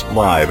 Broadcast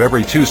live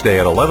every Tuesday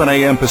at 11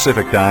 a.m.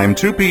 Pacific Time,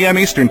 2 p.m.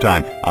 Eastern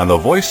Time on the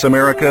Voice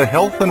America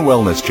Health and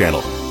Wellness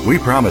Channel. We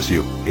promise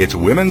you, it's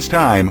women's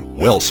time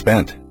well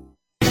spent.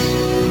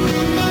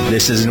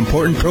 This is an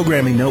important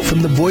programming note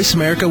from the Voice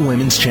America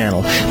Women's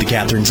Channel. The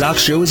Catherine Zox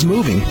Show is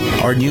moving.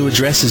 Our new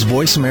address is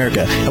Voice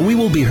America, and we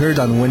will be heard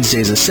on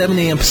Wednesdays at 7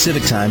 a.m.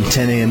 Pacific Time,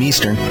 10 a.m.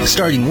 Eastern,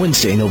 starting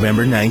Wednesday,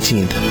 November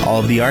 19th. All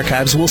of the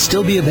archives will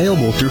still be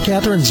available through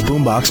Catherine's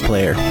Boombox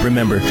player.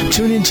 Remember,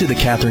 tune in to the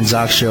Catherine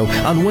Zox Show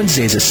on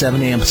Wednesdays at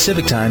 7 a.m.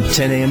 Pacific Time,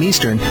 10 a.m.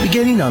 Eastern,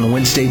 beginning on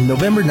Wednesday,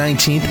 November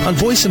 19th on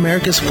Voice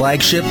America's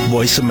flagship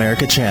Voice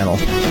America channel.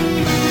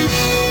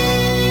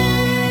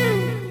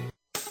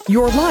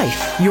 Your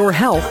life, your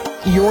health,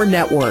 your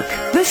network.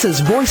 This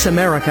is Voice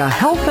America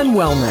Health and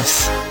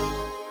Wellness.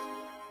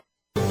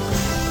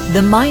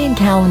 The Mayan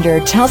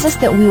calendar tells us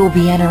that we will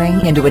be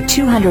entering into a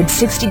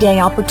 260-day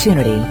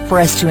opportunity for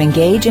us to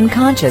engage in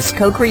conscious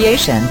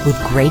co-creation with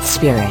Great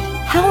Spirit.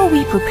 How will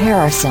we prepare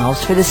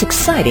ourselves for this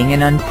exciting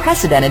and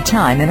unprecedented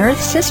time in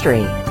Earth's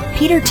history?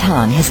 Peter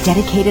Tung has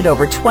dedicated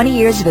over 20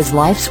 years of his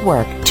life's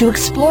work to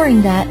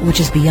exploring that which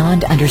is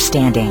beyond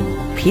understanding.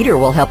 Peter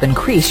will help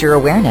increase your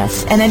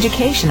awareness and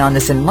education on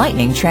this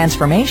enlightening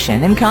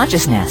transformation in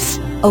consciousness.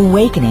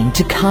 Awakening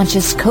to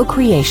Conscious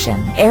Co-Creation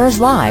airs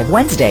live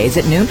Wednesdays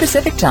at noon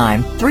Pacific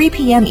Time, 3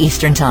 p.m.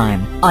 Eastern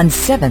Time on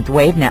 7th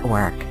Wave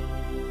Network.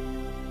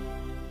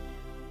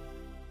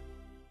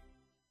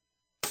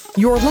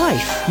 Your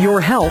life, your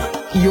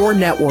health, your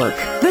network.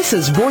 This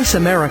is Voice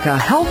America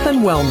Health and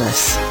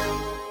Wellness.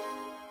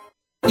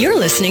 You're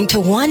listening to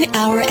 1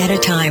 Hour at a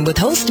Time with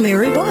host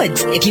Mary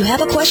Woods. If you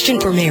have a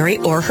question for Mary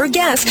or her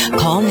guest,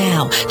 call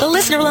now. The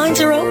listener lines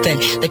are open.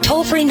 The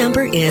toll-free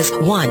number is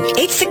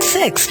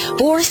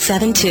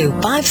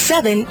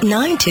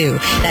 1-866-472-5792.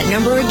 That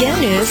number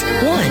again is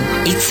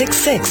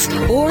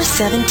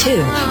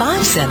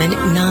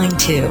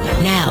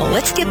 1-866-472-5792. Now,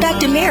 let's get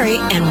back to Mary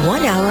and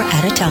 1 Hour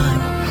at a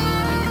Time.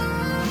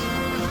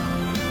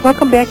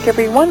 Welcome back,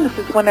 everyone. This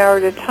is 1 Hour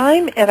at a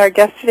Time, and our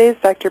guest today is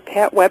Dr.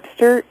 Pat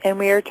Webster, and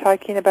we are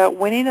talking about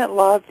Winning at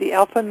Love, the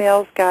Alpha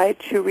Male's Guide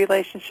to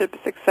Relationship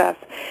Success.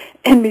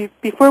 And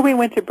before we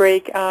went to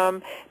break,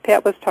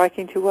 Pat was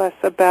talking to us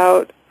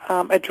about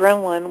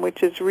adrenaline,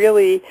 which is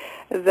really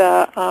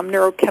the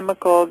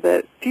neurochemical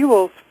that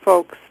fuels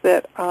folks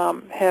that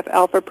have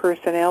alpha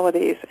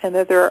personalities, and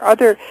that there are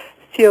other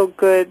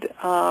feel-good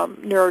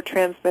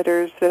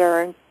neurotransmitters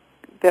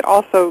that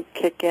also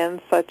kick in,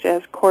 such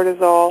as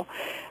cortisol,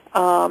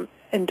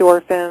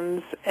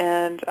 endorphins,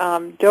 and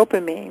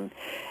dopamine,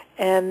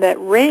 and that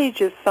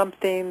rage is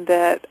something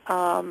that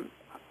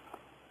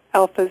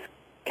alphas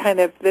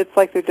it's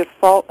like their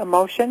default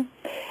emotion.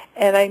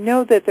 And I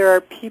know that there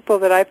are people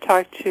that I've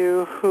talked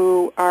to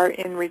who are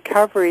in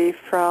recovery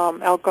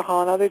from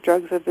alcohol and other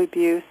drugs of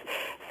abuse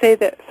say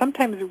that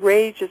sometimes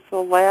rage is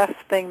the last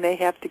thing they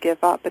have to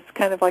give up. It's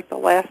kind of like the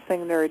last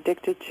thing they're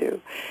addicted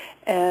to.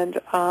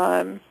 And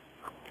I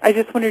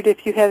just wondered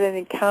if you had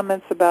any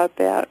comments about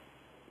that,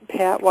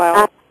 Pat.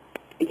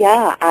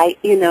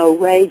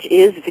 Rage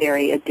is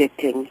very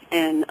addicting,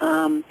 and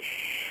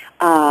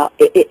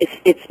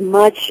it's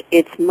much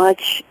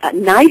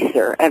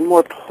nicer and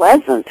more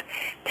pleasant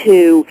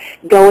to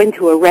go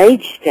into a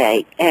rage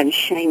state and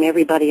shame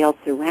everybody else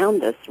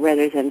around us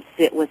rather than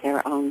sit with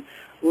our own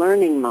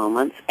learning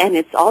moments. And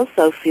it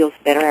also feels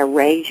better. Our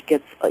rage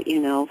gets,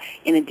 in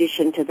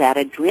addition to that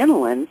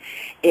adrenaline,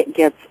 it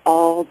gets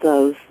all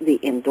the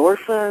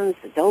endorphins,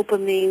 the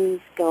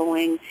dopamines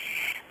going.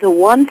 The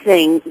one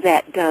thing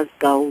that does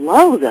go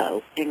low,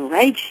 though, in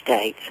rage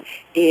states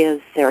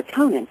is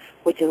serotonin,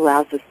 which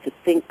allows us to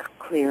think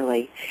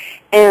clearly.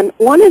 And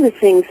one of the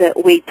things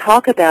that we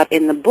talk about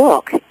in the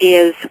book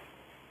is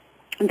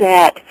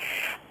that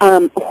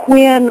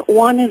when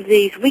one of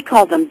these, we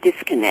call them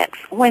disconnects,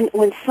 when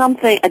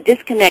a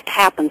disconnect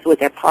happens with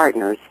their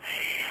partners,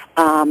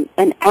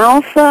 an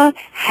alpha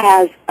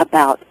has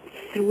about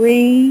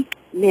 3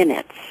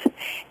 minutes,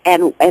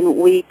 and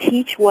we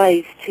teach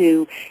ways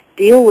to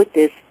deal with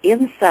this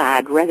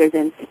inside rather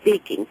than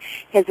speaking.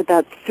 Has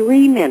about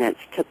 3 minutes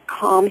to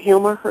calm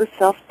him or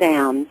herself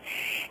down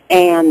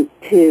and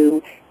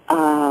to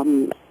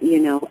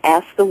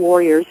ask the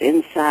warriors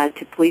inside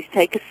to please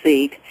take a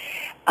seat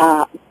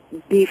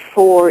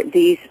before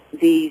these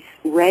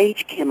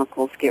rage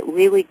chemicals get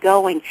really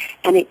going.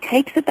 And it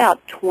takes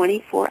about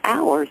 24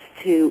 hours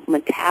to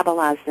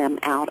metabolize them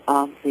out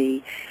of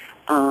the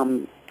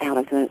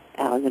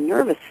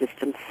nervous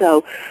system.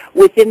 So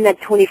within that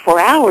 24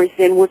 hours,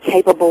 then we're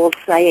capable of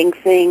saying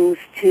things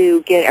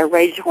to get our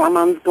rage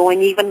hormones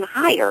going even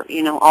higher.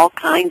 All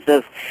kinds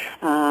of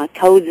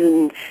toads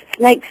and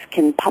snakes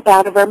can pop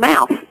out of our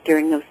mouth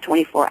during those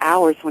 24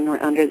 hours when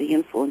we're under the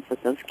influence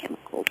of those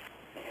chemicals.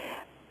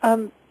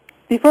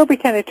 before we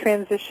kind of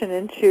transition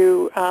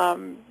into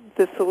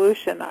the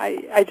solution,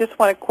 I just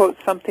want to quote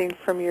something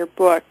from your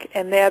book,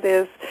 and that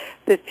is,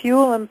 the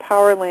fuel in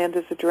Powerland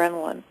is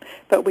adrenaline,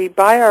 but we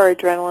buy our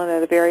adrenaline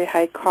at a very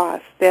high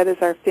cost. That is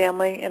our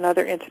family and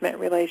other intimate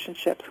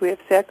relationships. We have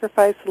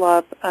sacrificed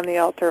love on the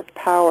altar of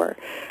power.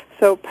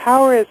 So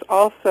power is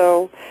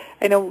also,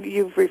 I know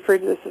you've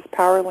referred to this as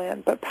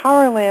Powerland, but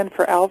Powerland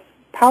for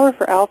power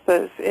for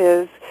alphas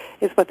is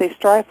what they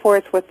strive for.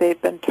 It's what they've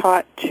been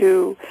taught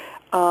to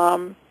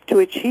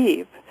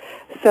achieve.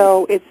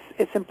 So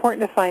it's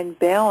important to find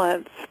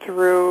balance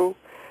through,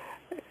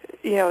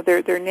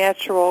 their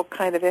natural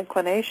kind of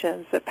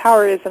inclinations. That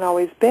power isn't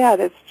always bad.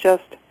 It's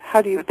just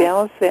how do you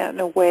balance that in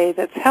a way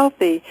that's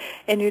healthy?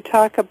 And you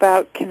talk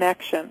about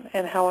connection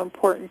and how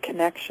important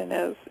connection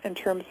is in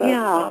terms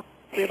of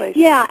relationships.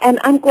 Yeah, and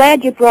I'm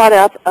glad you brought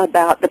up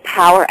about the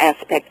power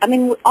aspect. I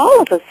mean,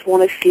 all of us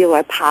want to feel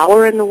our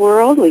power in the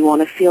world. We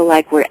want to feel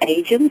like we're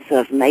agents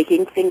of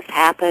making things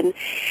happen.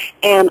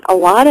 And a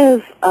lot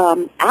of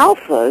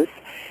alphas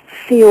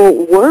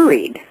feel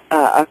worried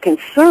or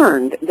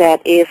concerned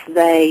that if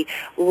they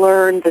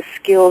learn the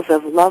skills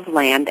of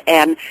Loveland,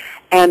 and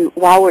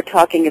while we're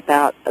talking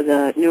about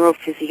the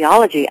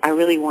neurophysiology, I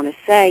really want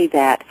to say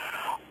that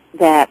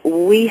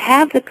we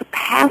have the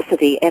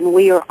capacity, and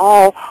we are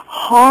all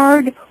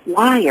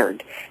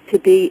hardwired to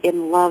be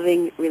in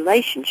loving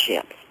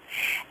relationships.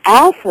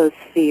 Alphas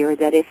fear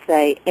that if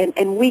they,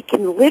 and we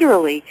can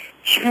literally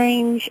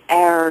change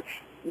our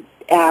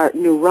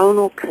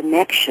neuronal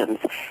connections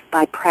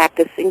by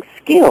practicing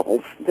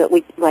skills that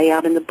we lay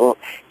out in the book,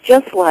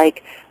 just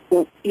like,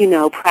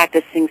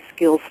 practicing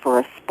skills for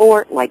a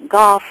sport like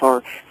golf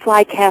or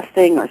fly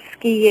casting or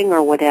skiing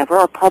or whatever,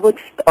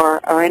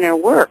 or in our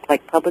work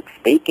like public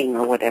speaking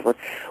or whatever.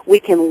 We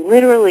can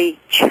literally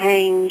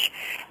change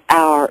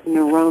our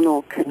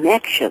neuronal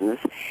connections.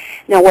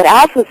 Now, what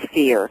alphas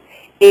fear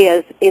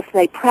is if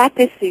they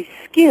practice these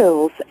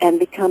skills and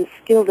become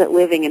skilled at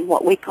living in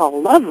what we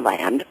call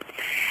Loveland,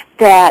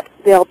 that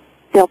they'll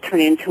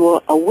turn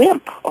into a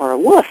wimp or a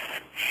wuss.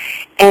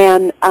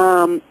 And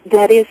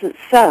that isn't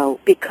so,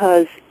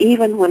 because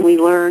even when we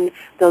learn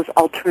those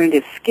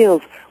alternative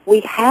skills, we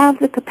have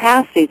the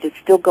capacity to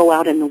still go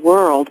out in the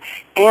world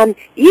and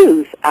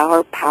use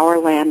our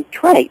Powerland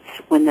traits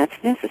when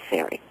that's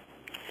necessary.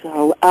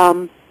 So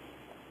I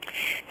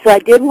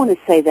did want to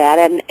say that,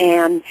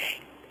 and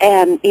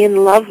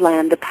in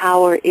Loveland, the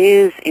power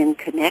is in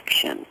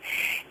connection.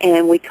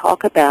 And we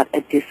talk about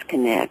a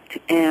disconnect.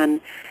 And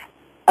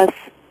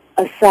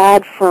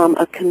aside from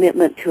a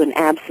commitment to an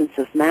absence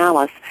of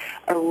malice,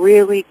 a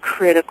really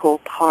critical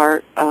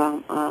part,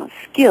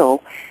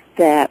 skill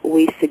that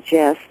we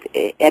suggest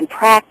and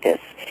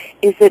practice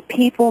is that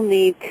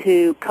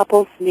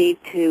couples need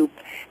to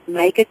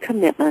make a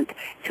commitment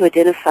to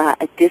identify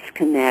a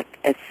disconnect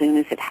as soon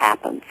as it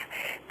happens.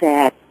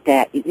 That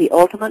the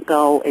ultimate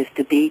goal is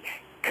to be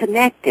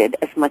connected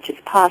as much as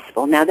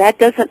possible. Now, that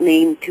doesn't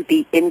mean to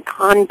be in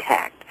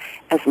contact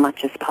as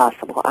much as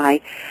possible.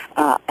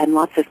 And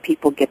lots of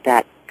people get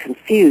that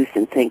confused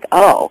and think,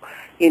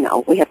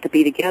 we have to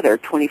be together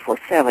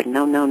 24/7.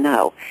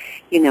 No.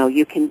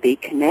 You can be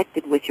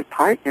connected with your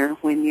partner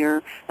when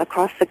you're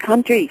across the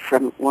country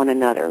from one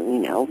another.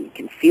 You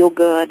can feel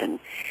good and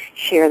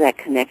share that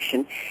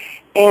connection.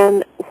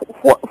 And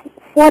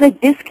what a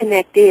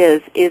disconnect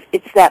is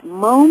it's that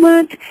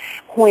moment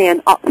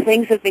when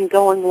things have been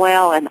going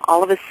well, and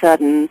all of a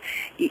sudden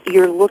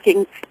you're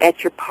looking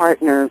at your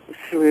partner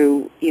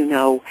through,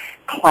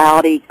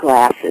 cloudy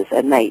glasses,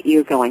 and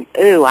you're going,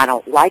 ooh, I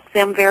don't like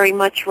them very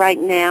much right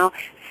now.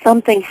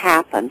 Something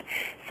happened.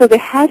 So there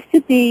has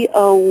to be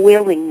a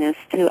willingness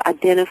to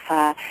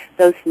identify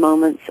those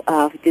moments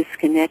of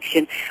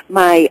disconnection.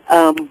 My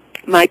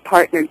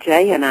partner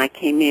Jay and I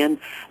came in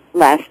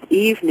last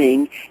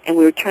evening, and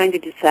we were trying to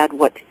decide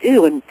what to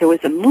do, and there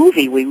was a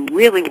movie we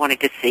really wanted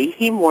to see,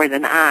 he more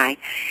than I,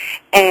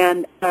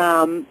 and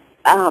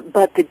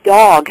but the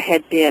dog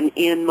had been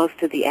in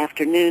most of the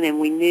afternoon, and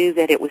we knew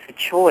that it was a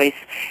choice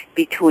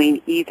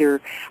between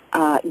either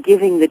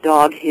giving the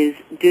dog his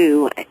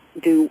due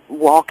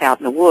walk out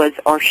in the woods,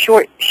 or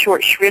short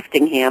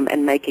shrifting him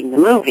and making the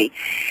movie.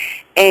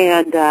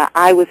 And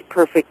I was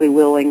perfectly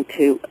willing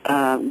to,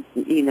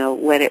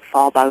 let it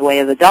fall by the way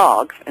of the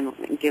dog and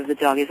give the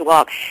dog his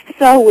walk.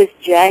 So was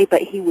Jay,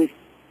 but he was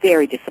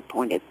very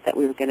disappointed that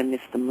we were going to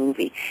miss the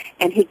movie.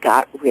 And he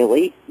got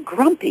really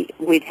grumpy.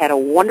 We'd had a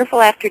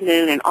wonderful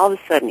afternoon, and all of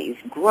a sudden he's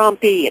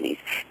grumpy, and he's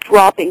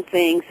dropping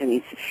things, and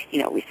he's,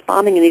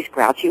 responding in these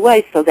grouchy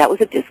ways. So that was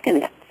a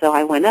disconnect. So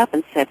I went up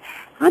and said,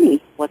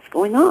 honey, what's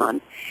going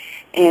on?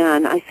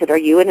 And I said, are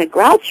you in a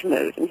grouch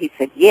mood? And he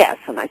said, yes.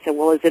 And I said,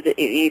 well, is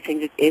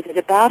it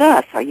about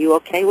us? Are you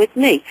okay with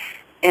me?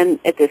 And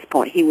at this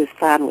point, he was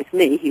fine with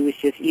me. He was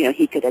just,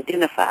 he could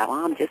identify,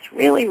 well, I'm just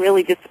really,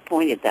 really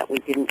disappointed that we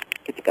didn't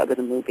get to go to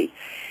the movie.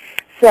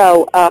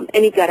 So, and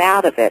he got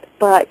out of it.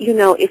 But,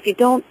 if you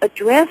don't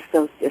address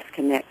those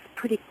disconnects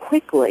pretty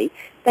quickly,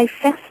 they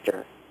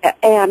fester.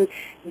 And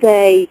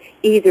they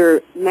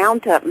either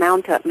mount up, and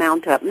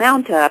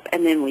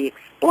then we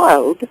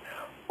explode,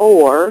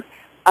 or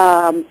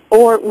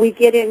we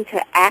get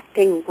into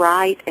acting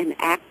right and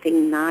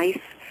acting nice,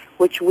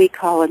 which we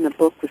call in the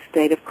book the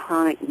state of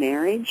chronic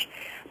marriage,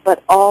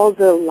 but all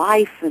the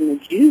life and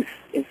the juice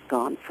is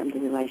gone from the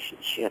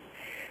relationship.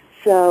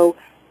 So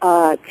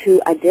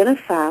to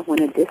identify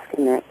when a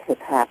disconnect has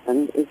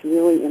happened is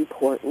really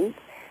important,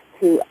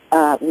 to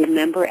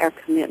remember our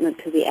commitment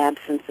to the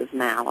absence of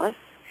malice,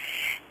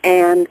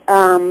 and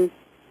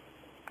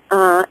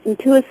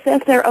to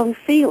assess our own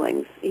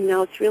feelings. You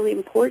know, it's really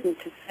important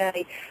to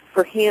say,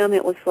 for him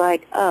it was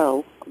like,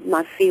 oh,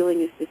 my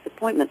feeling is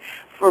disappointment.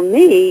 For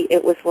me,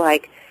 it was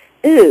like,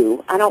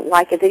 ooh, I don't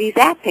like it that he's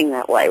acting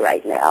that way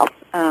right now,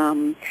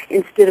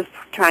 instead of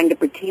trying to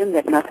pretend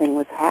that nothing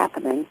was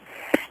happening.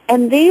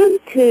 And then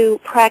to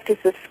practice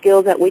a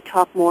skill that we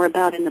talk more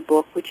about in the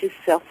book, which is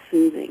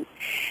self-soothing,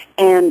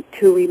 and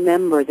to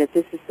remember that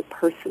this is the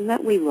person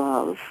that we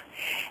love,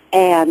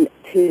 and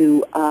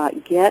to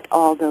get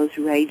all those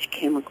rage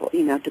chemicals,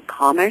 you know, to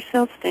calm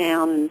ourselves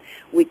down. And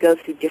we go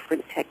through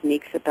different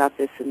techniques about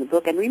this in the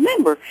book. And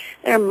remember,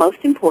 our most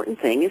important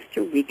thing is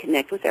to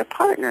reconnect with our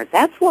partner.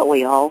 That's what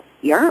we all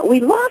yearn. We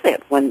love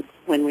it when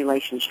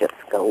relationships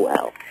go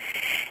well.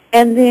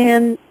 And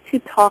then to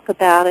talk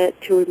about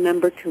it, to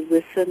remember to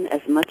listen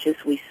as much as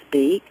we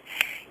speak,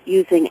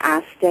 using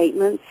I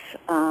statements.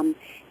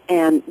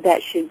 And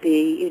that should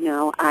be, you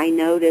know, I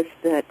noticed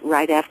that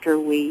right after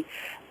we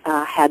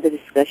had the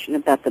discussion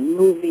about the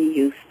movie,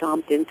 you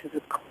stomped into the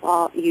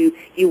closet.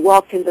 You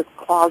walked into the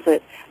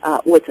closet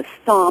with a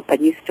stomp,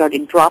 and you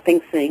started dropping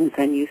things,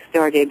 and you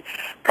started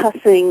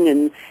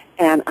cussing,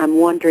 and I'm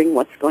wondering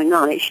what's going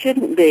on. It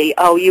shouldn't be,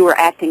 oh, you were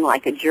acting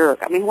like a jerk.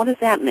 I mean, what does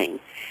that mean?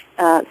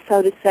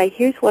 So to say,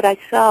 here's what I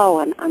saw,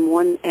 and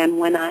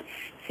when I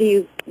see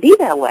you be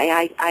that way,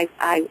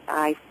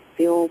 I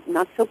feel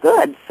not so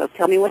good. So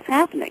tell me what's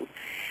happening.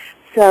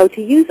 So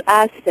to use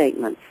I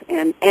statements,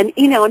 and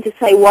you know, and to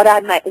say what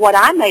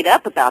I made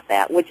up about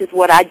that, which is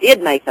what I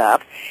did make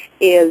up,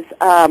 is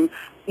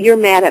you're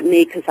mad at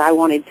me because I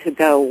wanted to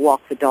go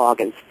walk the dog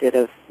instead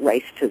of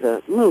race to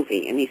the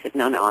movie. And he said,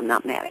 no, I'm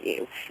not mad at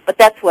you. But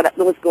that's what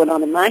was going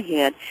on in my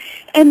head.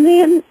 And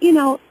then, you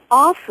know,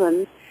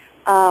 often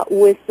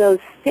with those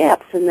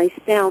steps, and they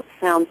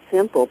sound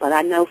simple, but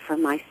I know for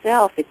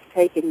myself it's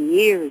taken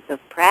years of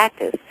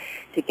practice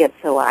to get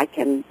so I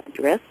can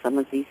address some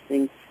of these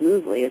things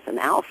smoothly as an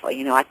alpha.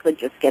 You know, I could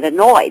just get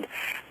annoyed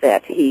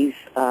that he's,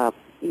 you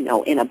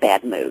know, in a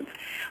bad mood,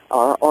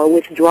 or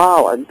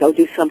withdraw, or go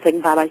do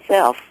something by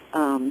myself.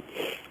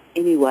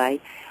 Anyway,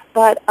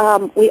 but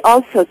we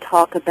also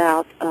talk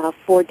about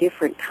 4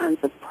 different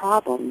kinds of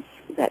problems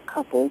that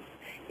couples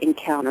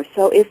encounter.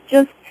 So if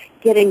just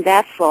getting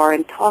that far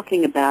and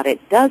talking about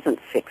it doesn't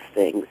fix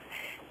things,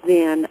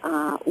 then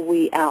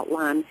we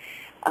outline,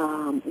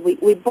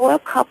 we boil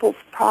couples'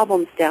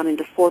 problems down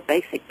into 4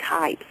 basic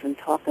types and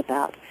talk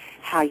about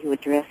how you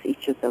address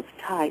each of those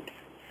types.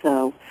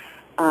 So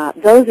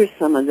those are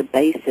some of the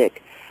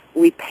basic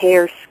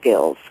repair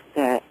skills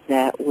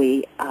that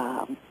we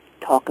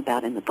talk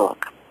about in the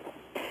book.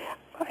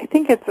 I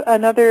think it's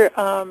another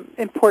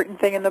important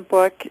thing in the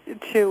book,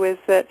 too, is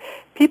that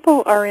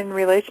people are in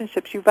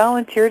relationships. You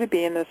volunteer to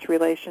be in this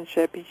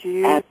relationship.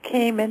 You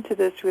came into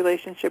this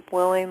relationship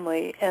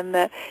willingly, and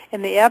that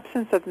in the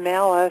absence of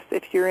malice,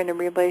 if you're in a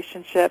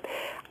relationship,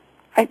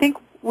 I think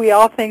we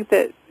all think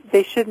that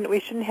we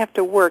shouldn't have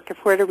to work.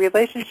 If we're in a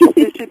relationship,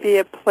 this should be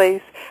a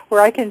place where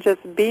I can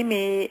just be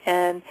me,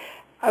 and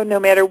no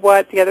matter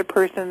what, the other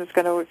person is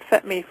going to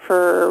accept me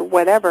for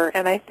whatever.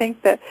 And I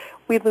think that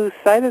we lose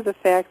sight of the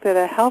fact that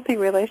a healthy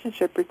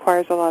relationship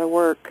requires a lot of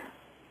work.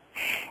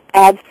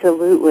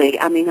 Absolutely.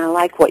 I mean, I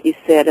like what you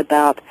said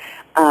about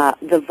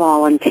the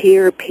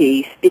volunteer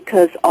piece,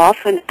 because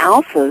often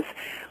alphas,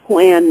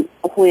 when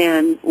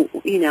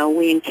you know,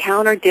 we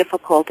encounter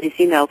difficulties,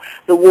 you know,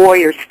 the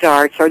warrior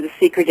starts, or the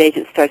secret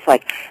agent starts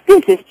like,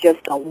 this is just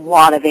a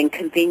lot of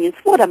inconvenience.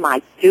 What am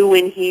I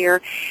doing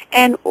here?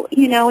 And,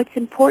 you know, it's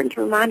important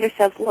to remind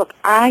ourselves, look,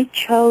 I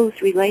chose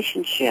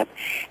relationship,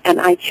 and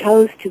I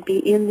chose to be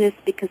in this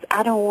because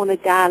I don't want to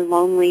die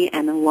lonely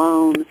and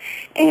alone,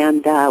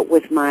 and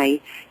with my,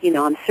 you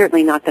know, I'm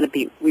certainly not going to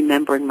be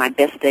remembering my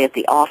best day at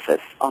the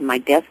office on my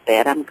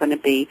deathbed. I'm going to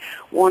be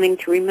wanting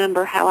to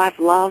remember how I've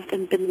loved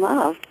and been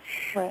loved.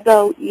 Right.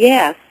 So,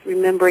 yes,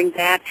 remembering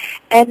that.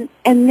 And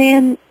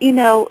then, you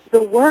know,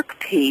 the work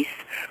piece,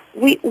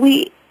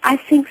 we I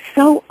think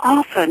so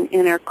often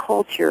in our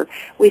culture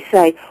we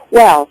say,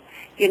 well,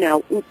 you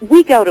know,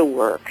 we go to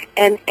work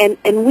and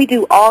we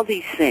do all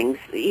these things.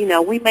 You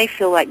know, we may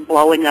feel like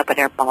blowing up at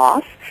our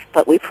boss,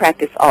 but we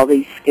practice all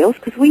these skills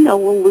because we know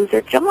we'll lose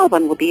our job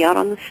and we'll be out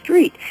on the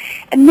street.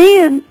 And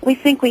then we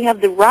think we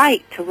have the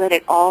right to let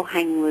it all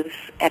hang loose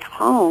at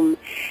home.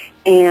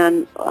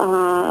 And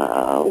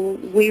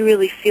we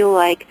really feel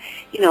like,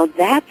 you know,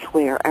 that's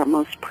where our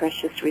most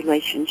precious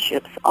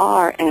relationships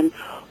are. And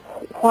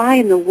why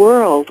in the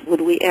world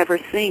would we ever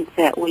think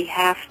that we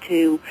have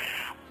to,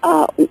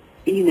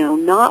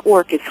 not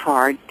work as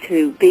hard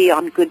to be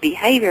on good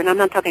behavior. And I'm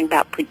not talking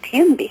about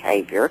pretend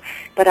behavior,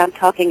 but I'm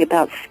talking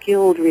about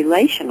skilled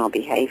relational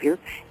behavior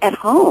at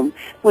home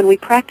when we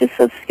practice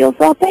those skills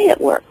all day at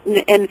work.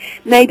 And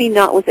maybe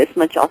not with as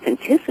much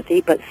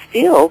authenticity, but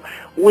still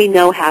we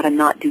know how to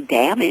not do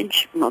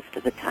damage most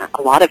of the time.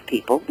 A lot of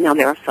people. Now,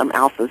 there are some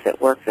alphas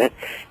at work that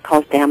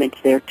cause damage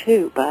there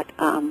too, but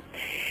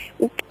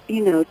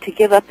to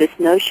give up this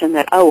notion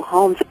that,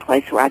 home's a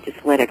place where I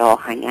just let it all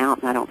hang out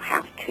and I don't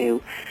have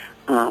to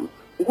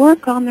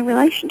work on the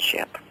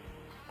relationship.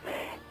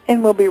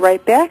 And we'll be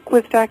right back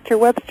with Dr.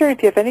 Webster.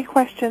 If you have any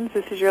questions,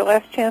 this is your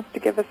last chance to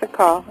give us a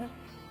call.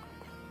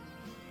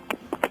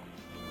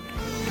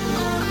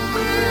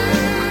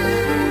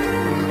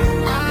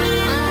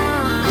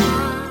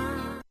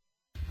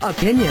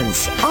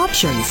 Opinions,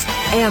 options,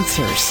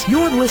 answers.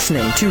 You're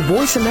listening to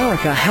Voice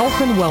America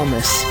Health and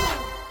Wellness.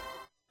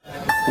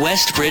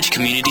 Westbridge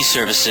Community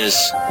Services.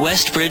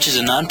 Westbridge is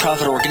a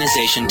nonprofit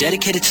organization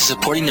dedicated to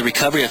supporting the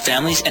recovery of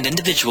families and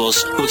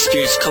individuals who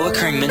experience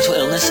co-occurring mental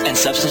illness and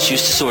substance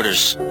use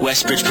disorders.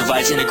 Westbridge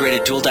provides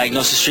integrated dual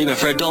diagnosis treatment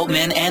for adult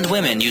men and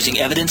women using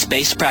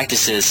evidence-based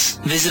practices.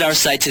 Visit our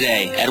site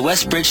today at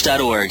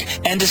westbridge.org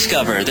and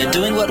discover that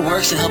doing what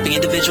works in helping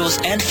individuals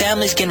and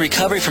families gain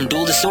recovery from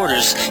dual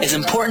disorders is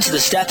important to the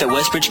staff at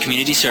Westbridge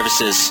Community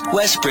Services.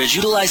 Westbridge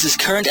utilizes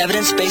current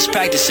evidence-based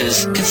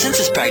practices,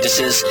 consensus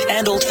practices,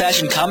 and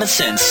old-fashioned common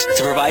sense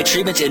to provide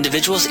treatment to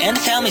individuals and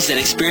families that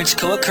experience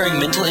co-occurring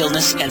mental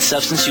illness and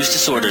substance use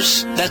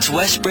disorders. That's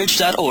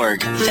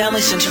westbridge.org,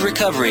 family-centered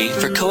recovery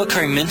for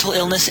co-occurring mental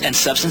illness and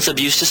substance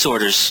abuse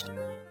disorders.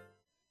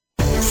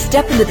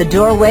 Step into the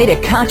doorway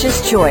to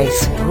conscious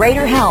choice,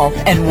 greater health,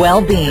 and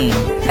well-being.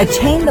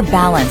 Attain the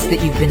balance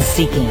that you've been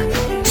seeking.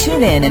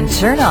 Tune in and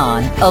turn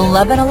on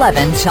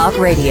 1111 Talk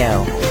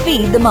Radio.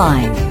 Feed the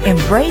mind.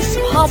 Embrace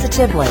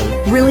positively.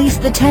 Release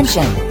the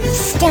tension.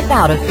 Step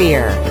out of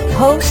fear.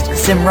 Host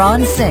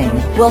Simran Singh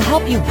will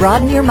help you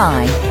broaden your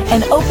mind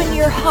and open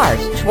your heart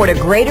toward a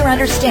greater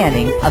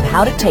understanding of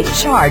how to take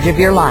charge of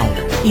your life.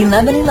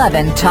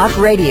 1111 Talk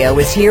Radio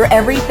is here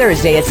every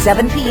Thursday at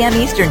 7 p.m.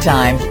 Eastern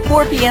Time,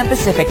 4 p.m.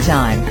 Pacific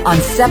Time on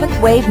 7th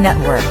Wave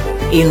Network.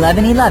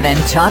 1111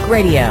 Talk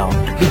Radio,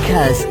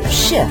 because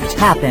shift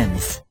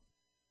happens.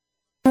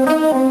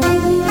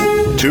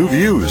 Two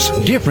views,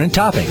 different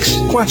topics,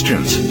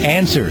 questions,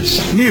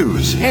 answers,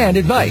 news, and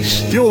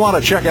advice. You'll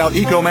want to check out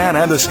Ecoman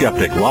and the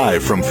Skeptic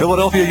live from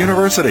Philadelphia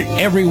University.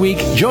 Every week,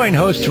 join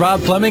hosts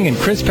Rob Fleming and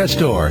Chris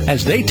Pastor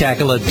as they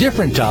tackle a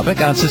different topic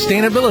on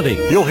sustainability.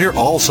 You'll hear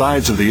all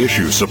sides of the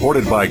issue,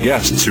 supported by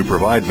guests who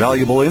provide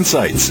valuable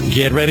insights.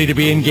 Get ready to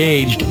be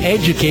engaged,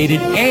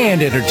 educated,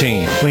 and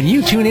entertained when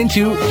you tune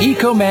into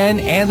Ecoman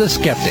and the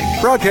Skeptic.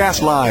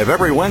 Broadcast live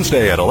every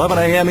Wednesday at 11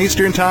 a.m.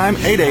 Eastern Time,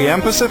 8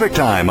 a.m. Pacific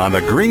Time on the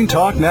Green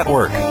Talk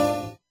Network.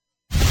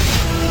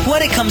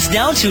 What it comes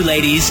down to,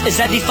 ladies, is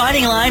that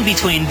defining line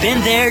between been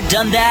there,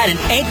 done that, and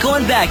ain't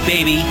going back,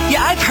 baby.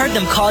 Yeah, I've heard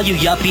them call you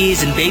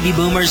yuppies and baby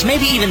boomers,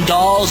 maybe even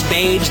dolls,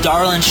 babes,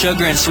 darling,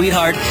 sugar, and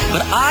sweetheart,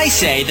 but I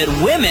say that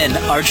women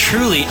are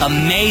truly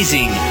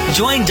amazing.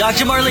 Join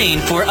Dr.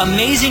 Marlene for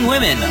Amazing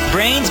Women,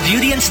 Brains,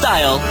 Beauty, and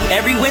Style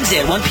every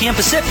Wednesday at 1 p.m.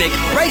 Pacific,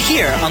 right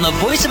here on the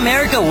Voice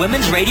America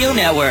Women's Radio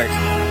Network.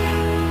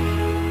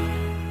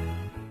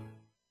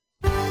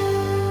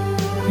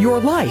 Your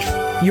life,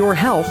 your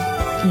health,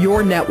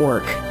 your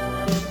network.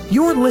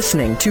 You're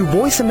listening to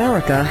Voice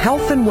America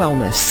Health and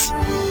Wellness.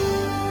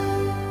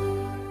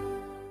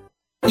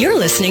 You're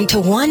listening to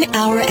 1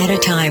 Hour at a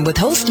Time with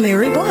host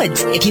Mary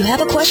Woods. If you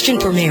have a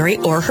question for Mary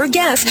or her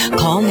guest,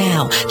 call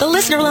now. The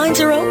listener lines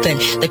are open.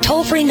 The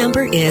toll-free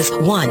number is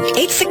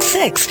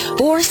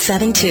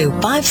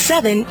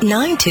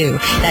 1-866-472-5792.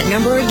 That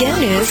number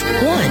again is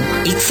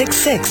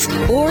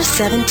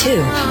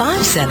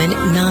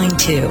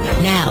 1-866-472-5792.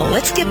 Now,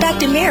 let's get back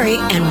to Mary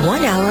and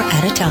 1 Hour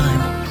at a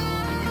Time.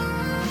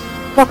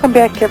 Welcome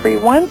back,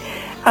 everyone.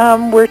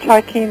 We're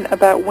talking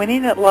about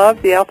Winning at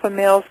Love, the Alpha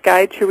Male's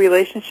Guide to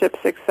Relationship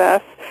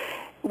Success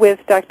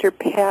with Dr.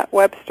 Pat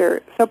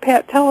Webster. So,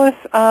 Pat, tell us,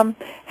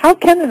 how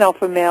can an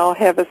alpha male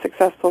have a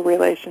successful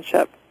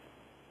relationship?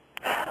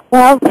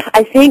 Well,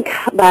 I think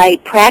by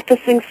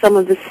practicing some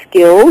of the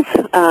skills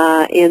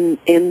in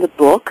the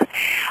book,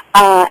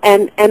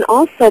 and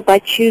also by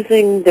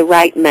choosing the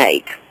right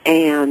mate.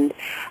 And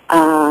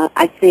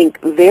I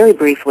think very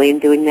briefly in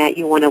doing that,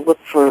 you want to look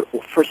for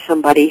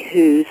somebody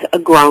who's a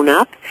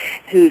grown-up,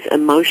 who's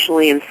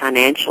emotionally and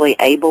financially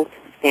able to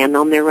stand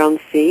on their own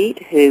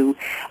feet, who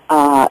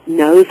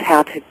knows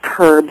how to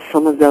curb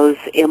some of those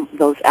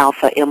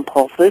alpha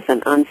impulses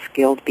and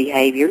unskilled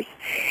behaviors.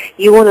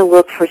 You want to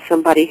look for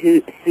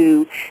somebody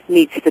who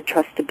meets the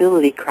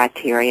trustability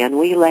criteria, and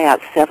we lay out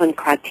 7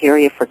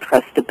 criteria for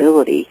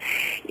trustability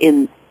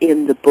in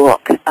the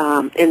book,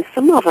 and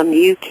some of them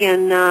you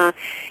can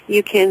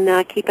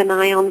keep an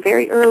eye on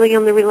very early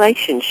in the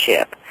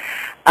relationship.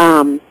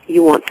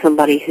 You want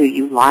somebody who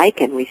you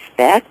like and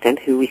respect, and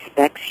who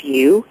respects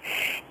you,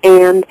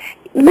 and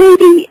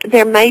maybe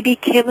there may be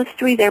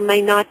chemistry, there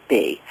may not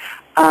be.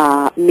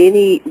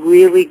 many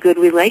really good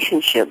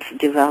relationships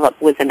develop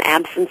with an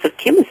absence of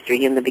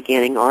chemistry in the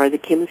beginning, or the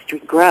chemistry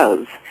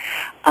grows.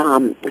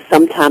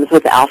 Sometimes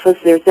with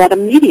alphas, there's that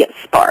immediate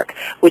spark,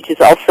 which is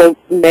also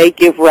may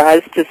give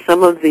rise to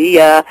some of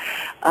the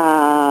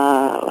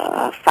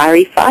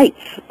fiery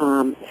fights.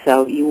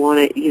 So you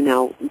want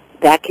to,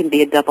 that can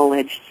be a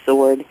double-edged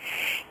sword.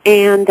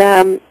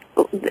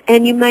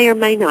 And you may or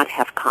may not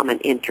have common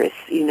interests.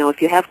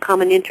 If you have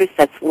common interests,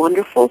 that's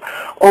wonderful.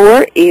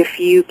 Or if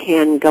you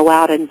can go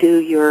out and do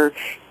your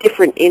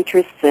different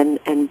interests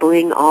and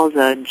bring all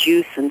the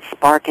juice and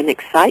spark and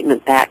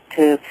excitement back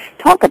to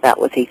talk about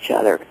with each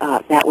other,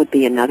 that would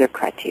be another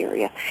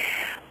criteria.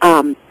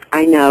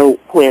 I know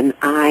when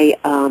I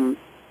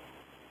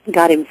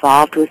got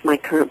involved with my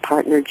current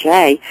partner,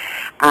 Jay,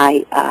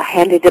 I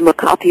handed him a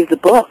copy of the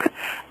book.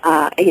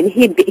 And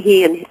he'd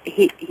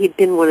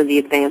been one of the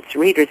advanced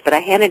readers, but I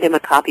handed him a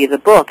copy of the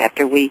book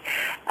after we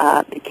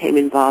became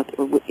involved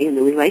in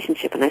the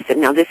relationship. And I said,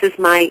 "Now this is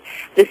my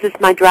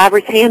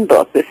driver's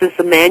handbook. This is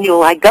the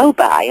manual I go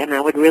by, and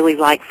I would really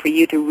like for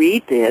you to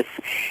read this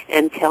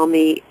and tell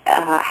me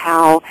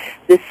how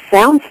this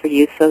sounds for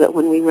you, so that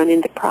when we run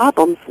into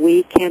problems,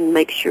 we can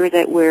make sure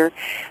that we're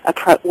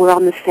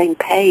on the same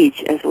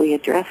page as we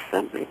address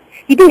them."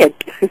 He did.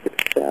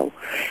 So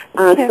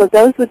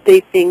those would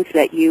be things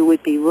that you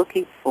would be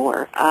looking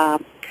for.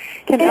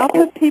 Can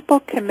alpha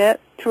people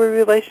commit to a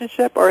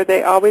relationship, or are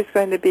they always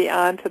going to be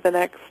on to the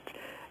next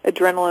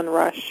adrenaline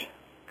rush?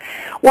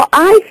 Well,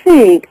 I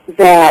think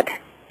that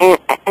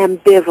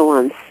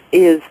ambivalence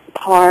is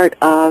part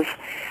of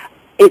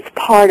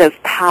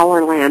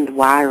Powerland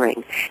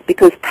wiring,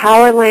 because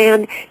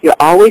Powerland, you're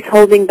always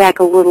holding back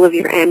a little of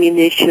your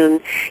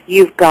ammunition.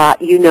 You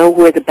know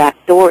where the back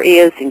door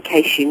is in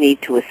case you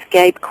need to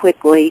escape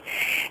quickly.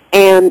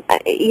 And,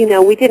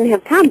 we didn't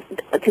have time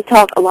to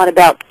talk a lot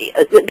about,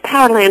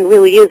 Powerland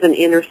really is an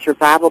inner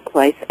survival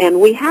place, and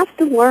we have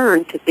to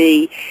learn to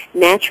be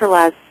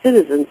naturalized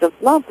citizens of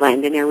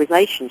Loveland in our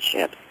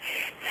relationships.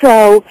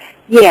 So,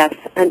 yes,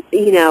 and,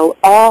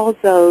 all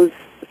those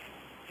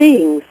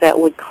things that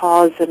would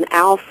cause an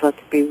alpha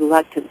to be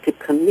reluctant to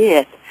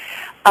commit,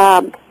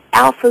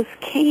 alphas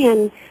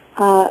can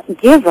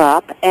give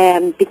up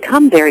and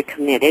become very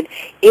committed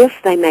if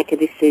they make a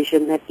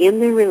decision that in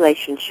their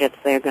relationships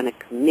they're going to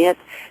commit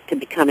to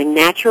becoming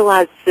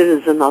naturalized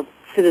citizens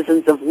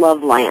of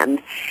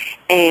Loveland,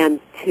 and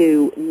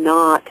to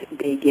not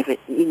be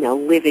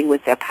living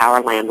with their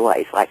Powerland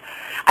ways. Like,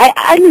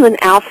 I knew an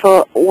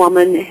alpha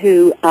woman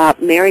who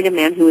married a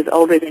man who was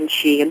older than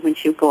she, and when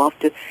she would go off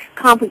to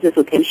conferences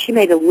with him, she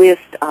made a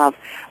list of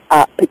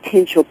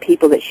potential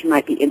people that she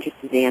might be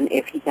interested in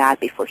if he died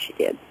before she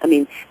did. I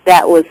mean,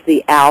 that was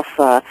the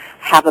alpha,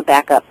 have a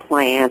backup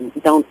plan,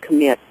 don't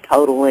commit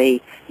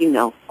totally,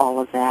 all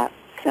of that.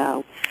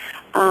 So,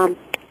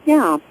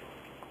 yeah.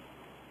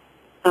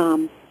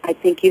 I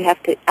think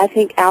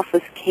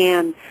alphas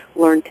can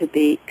learn to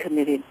be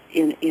committed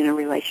in a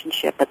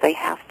relationship, but they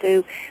have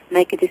to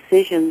make a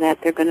decision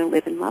that they're going to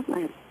live in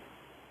Loveland.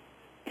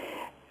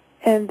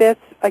 And that's,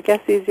 I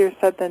guess, easier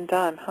said than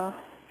done, huh?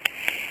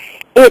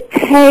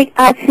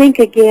 I think,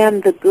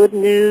 again, the good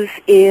news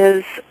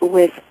is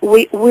we're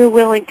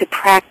willing to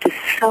practice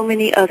so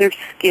many other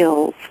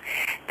skills.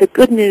 The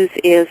good news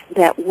is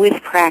that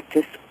with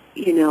practice,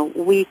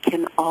 we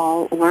can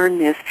all learn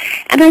this.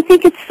 And I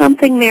think it's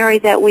something, Mary,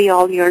 that we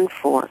all yearn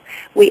for.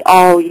 We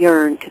all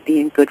yearn to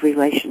be in good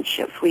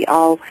relationships. We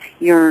all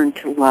yearn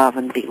to love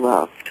and be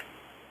loved.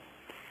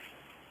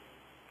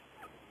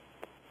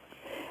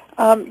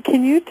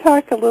 Can you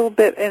talk a little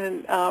bit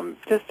in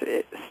just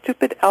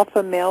stupid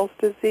alpha males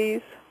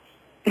disease?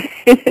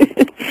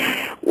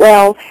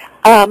 Well,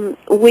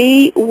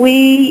 we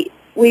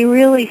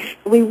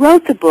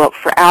wrote the book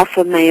for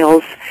alpha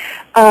males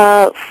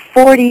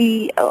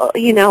 40,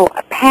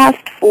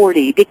 past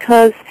 40,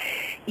 because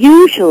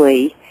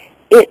usually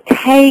it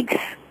takes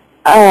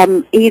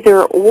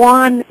either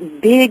one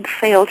big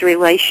failed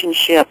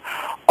relationship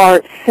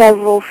or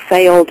several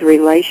failed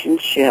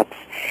relationships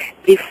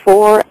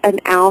before an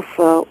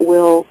alpha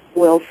will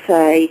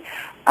say,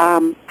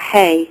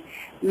 hey,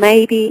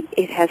 maybe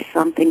it has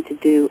something to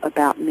do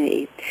about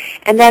me.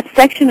 And that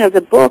section of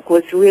the book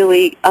was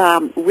really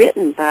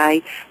written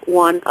by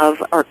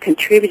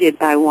contributed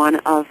by one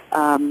of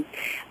an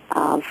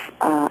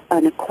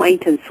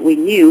acquaintance we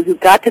knew who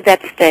got to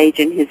that stage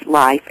in his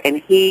life,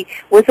 and he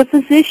is a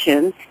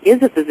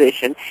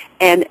physician,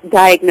 and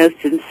diagnosed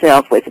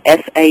himself with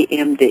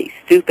SAMD,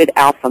 stupid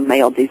alpha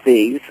male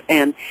disease.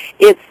 And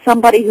it's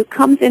somebody who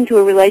comes into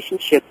a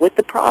relationship with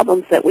the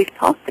problems that we've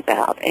talked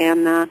about.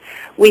 And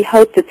we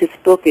hope that this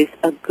book is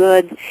a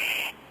good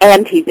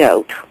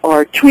antidote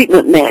or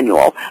treatment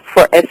manual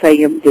for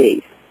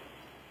SAMD.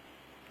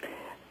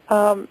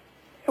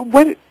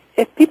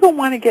 If people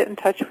want to get in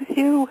touch with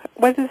you,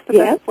 what is the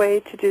best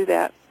way to do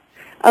that?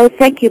 Oh,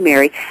 thank you,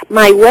 Mary.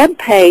 My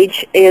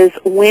webpage is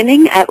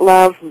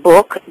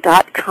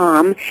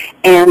winningatlovebook.com,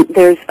 and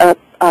there's a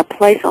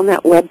place on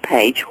that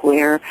webpage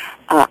where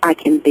I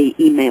can be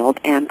emailed,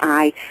 and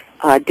I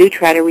do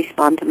try to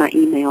respond to my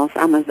emails.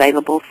 I'm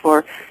available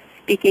for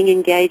speaking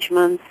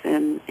engagements,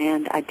 and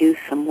I do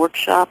some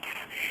workshops.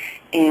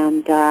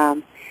 And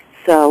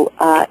so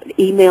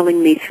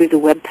emailing me through the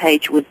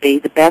webpage would be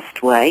the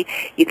best way.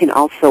 You can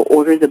also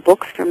order the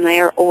books from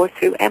there or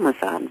through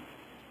Amazon.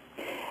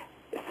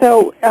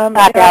 So find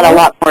out a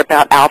lot more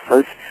about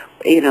alphas,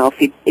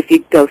 if you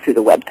go through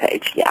the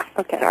webpage. Yeah.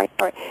 Okay. Sorry.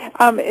 All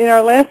right. In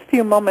our last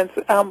few moments,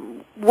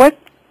 what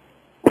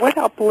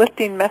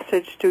uplifting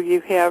message do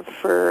you have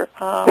for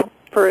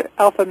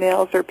alpha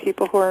males or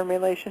people who are in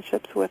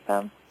relationships with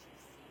them?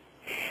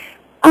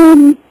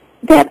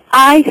 That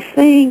I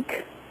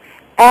think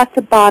at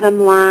the bottom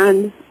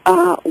line,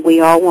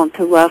 we all want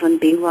to love and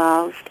be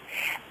loved,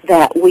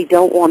 that we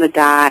don't want to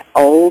die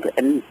old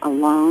and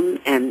alone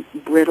and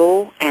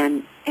brittle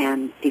and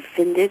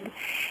defended.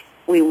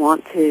 We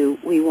want to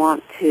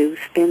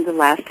spend the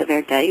last of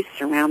our days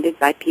surrounded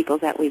by people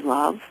that we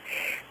love,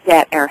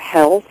 that our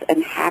health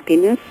and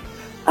happiness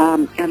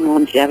and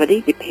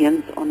longevity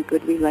depends on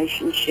good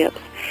relationships,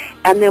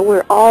 and that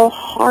we're all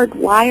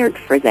hardwired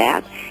for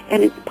that,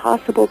 and it's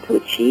possible to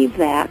achieve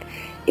that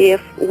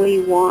if we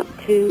want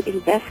to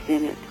invest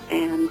in it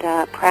and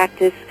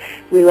practice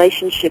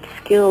relationship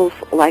skills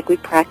like we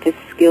practice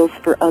skills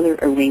for other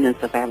arenas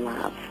of our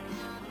lives.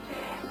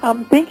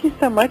 Thank you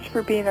so much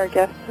for being our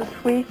guest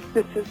this week.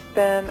 This has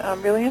been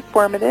really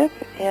informative,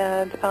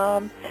 and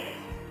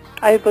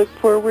I look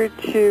forward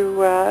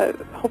to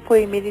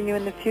hopefully meeting you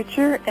in the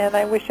future, and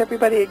I wish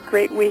everybody a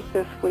great week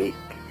this week.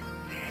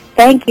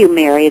 Thank you,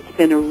 Mary. It's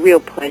been a real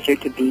pleasure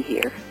to be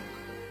here.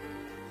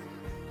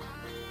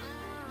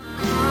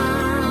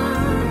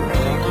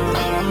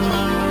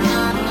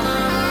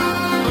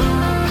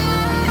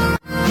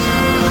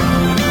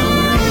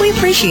 We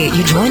appreciate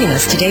you joining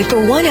us today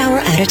for 1 hour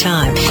at a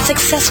time.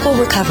 Successful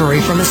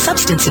recovery from a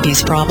substance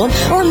abuse problem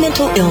or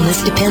mental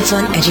illness depends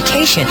on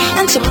education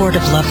and support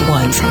of loved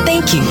ones.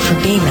 Thank you for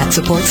being that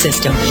support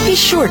system. Be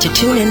sure to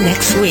tune in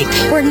next week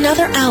for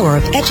another hour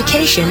of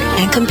education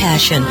and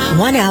compassion.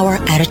 1 hour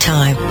at a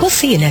time. We'll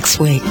see you next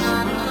week.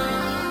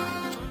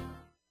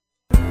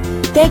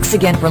 Thanks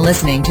again for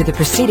listening to the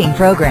preceding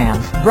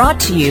program, brought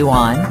to you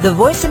on the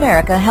Voice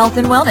America Health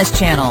and Wellness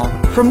Channel.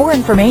 For more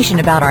information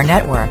about our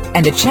network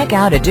and to check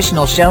out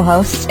additional show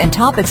hosts and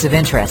topics of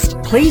interest,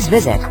 please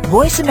visit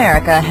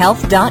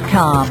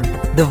voiceamericahealth.com.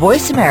 The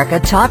Voice America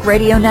Talk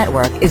Radio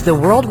Network is the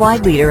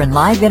worldwide leader in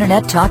live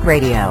Internet talk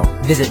radio.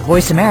 Visit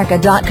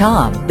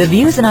voiceamerica.com. The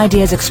views and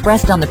ideas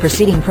expressed on the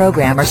preceding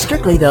program are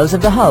strictly those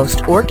of the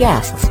host or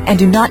guests and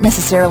do not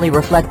necessarily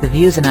reflect the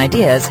views and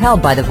ideas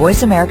held by the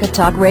Voice America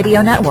Talk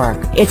Radio Network,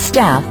 its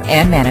staff,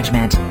 and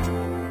management.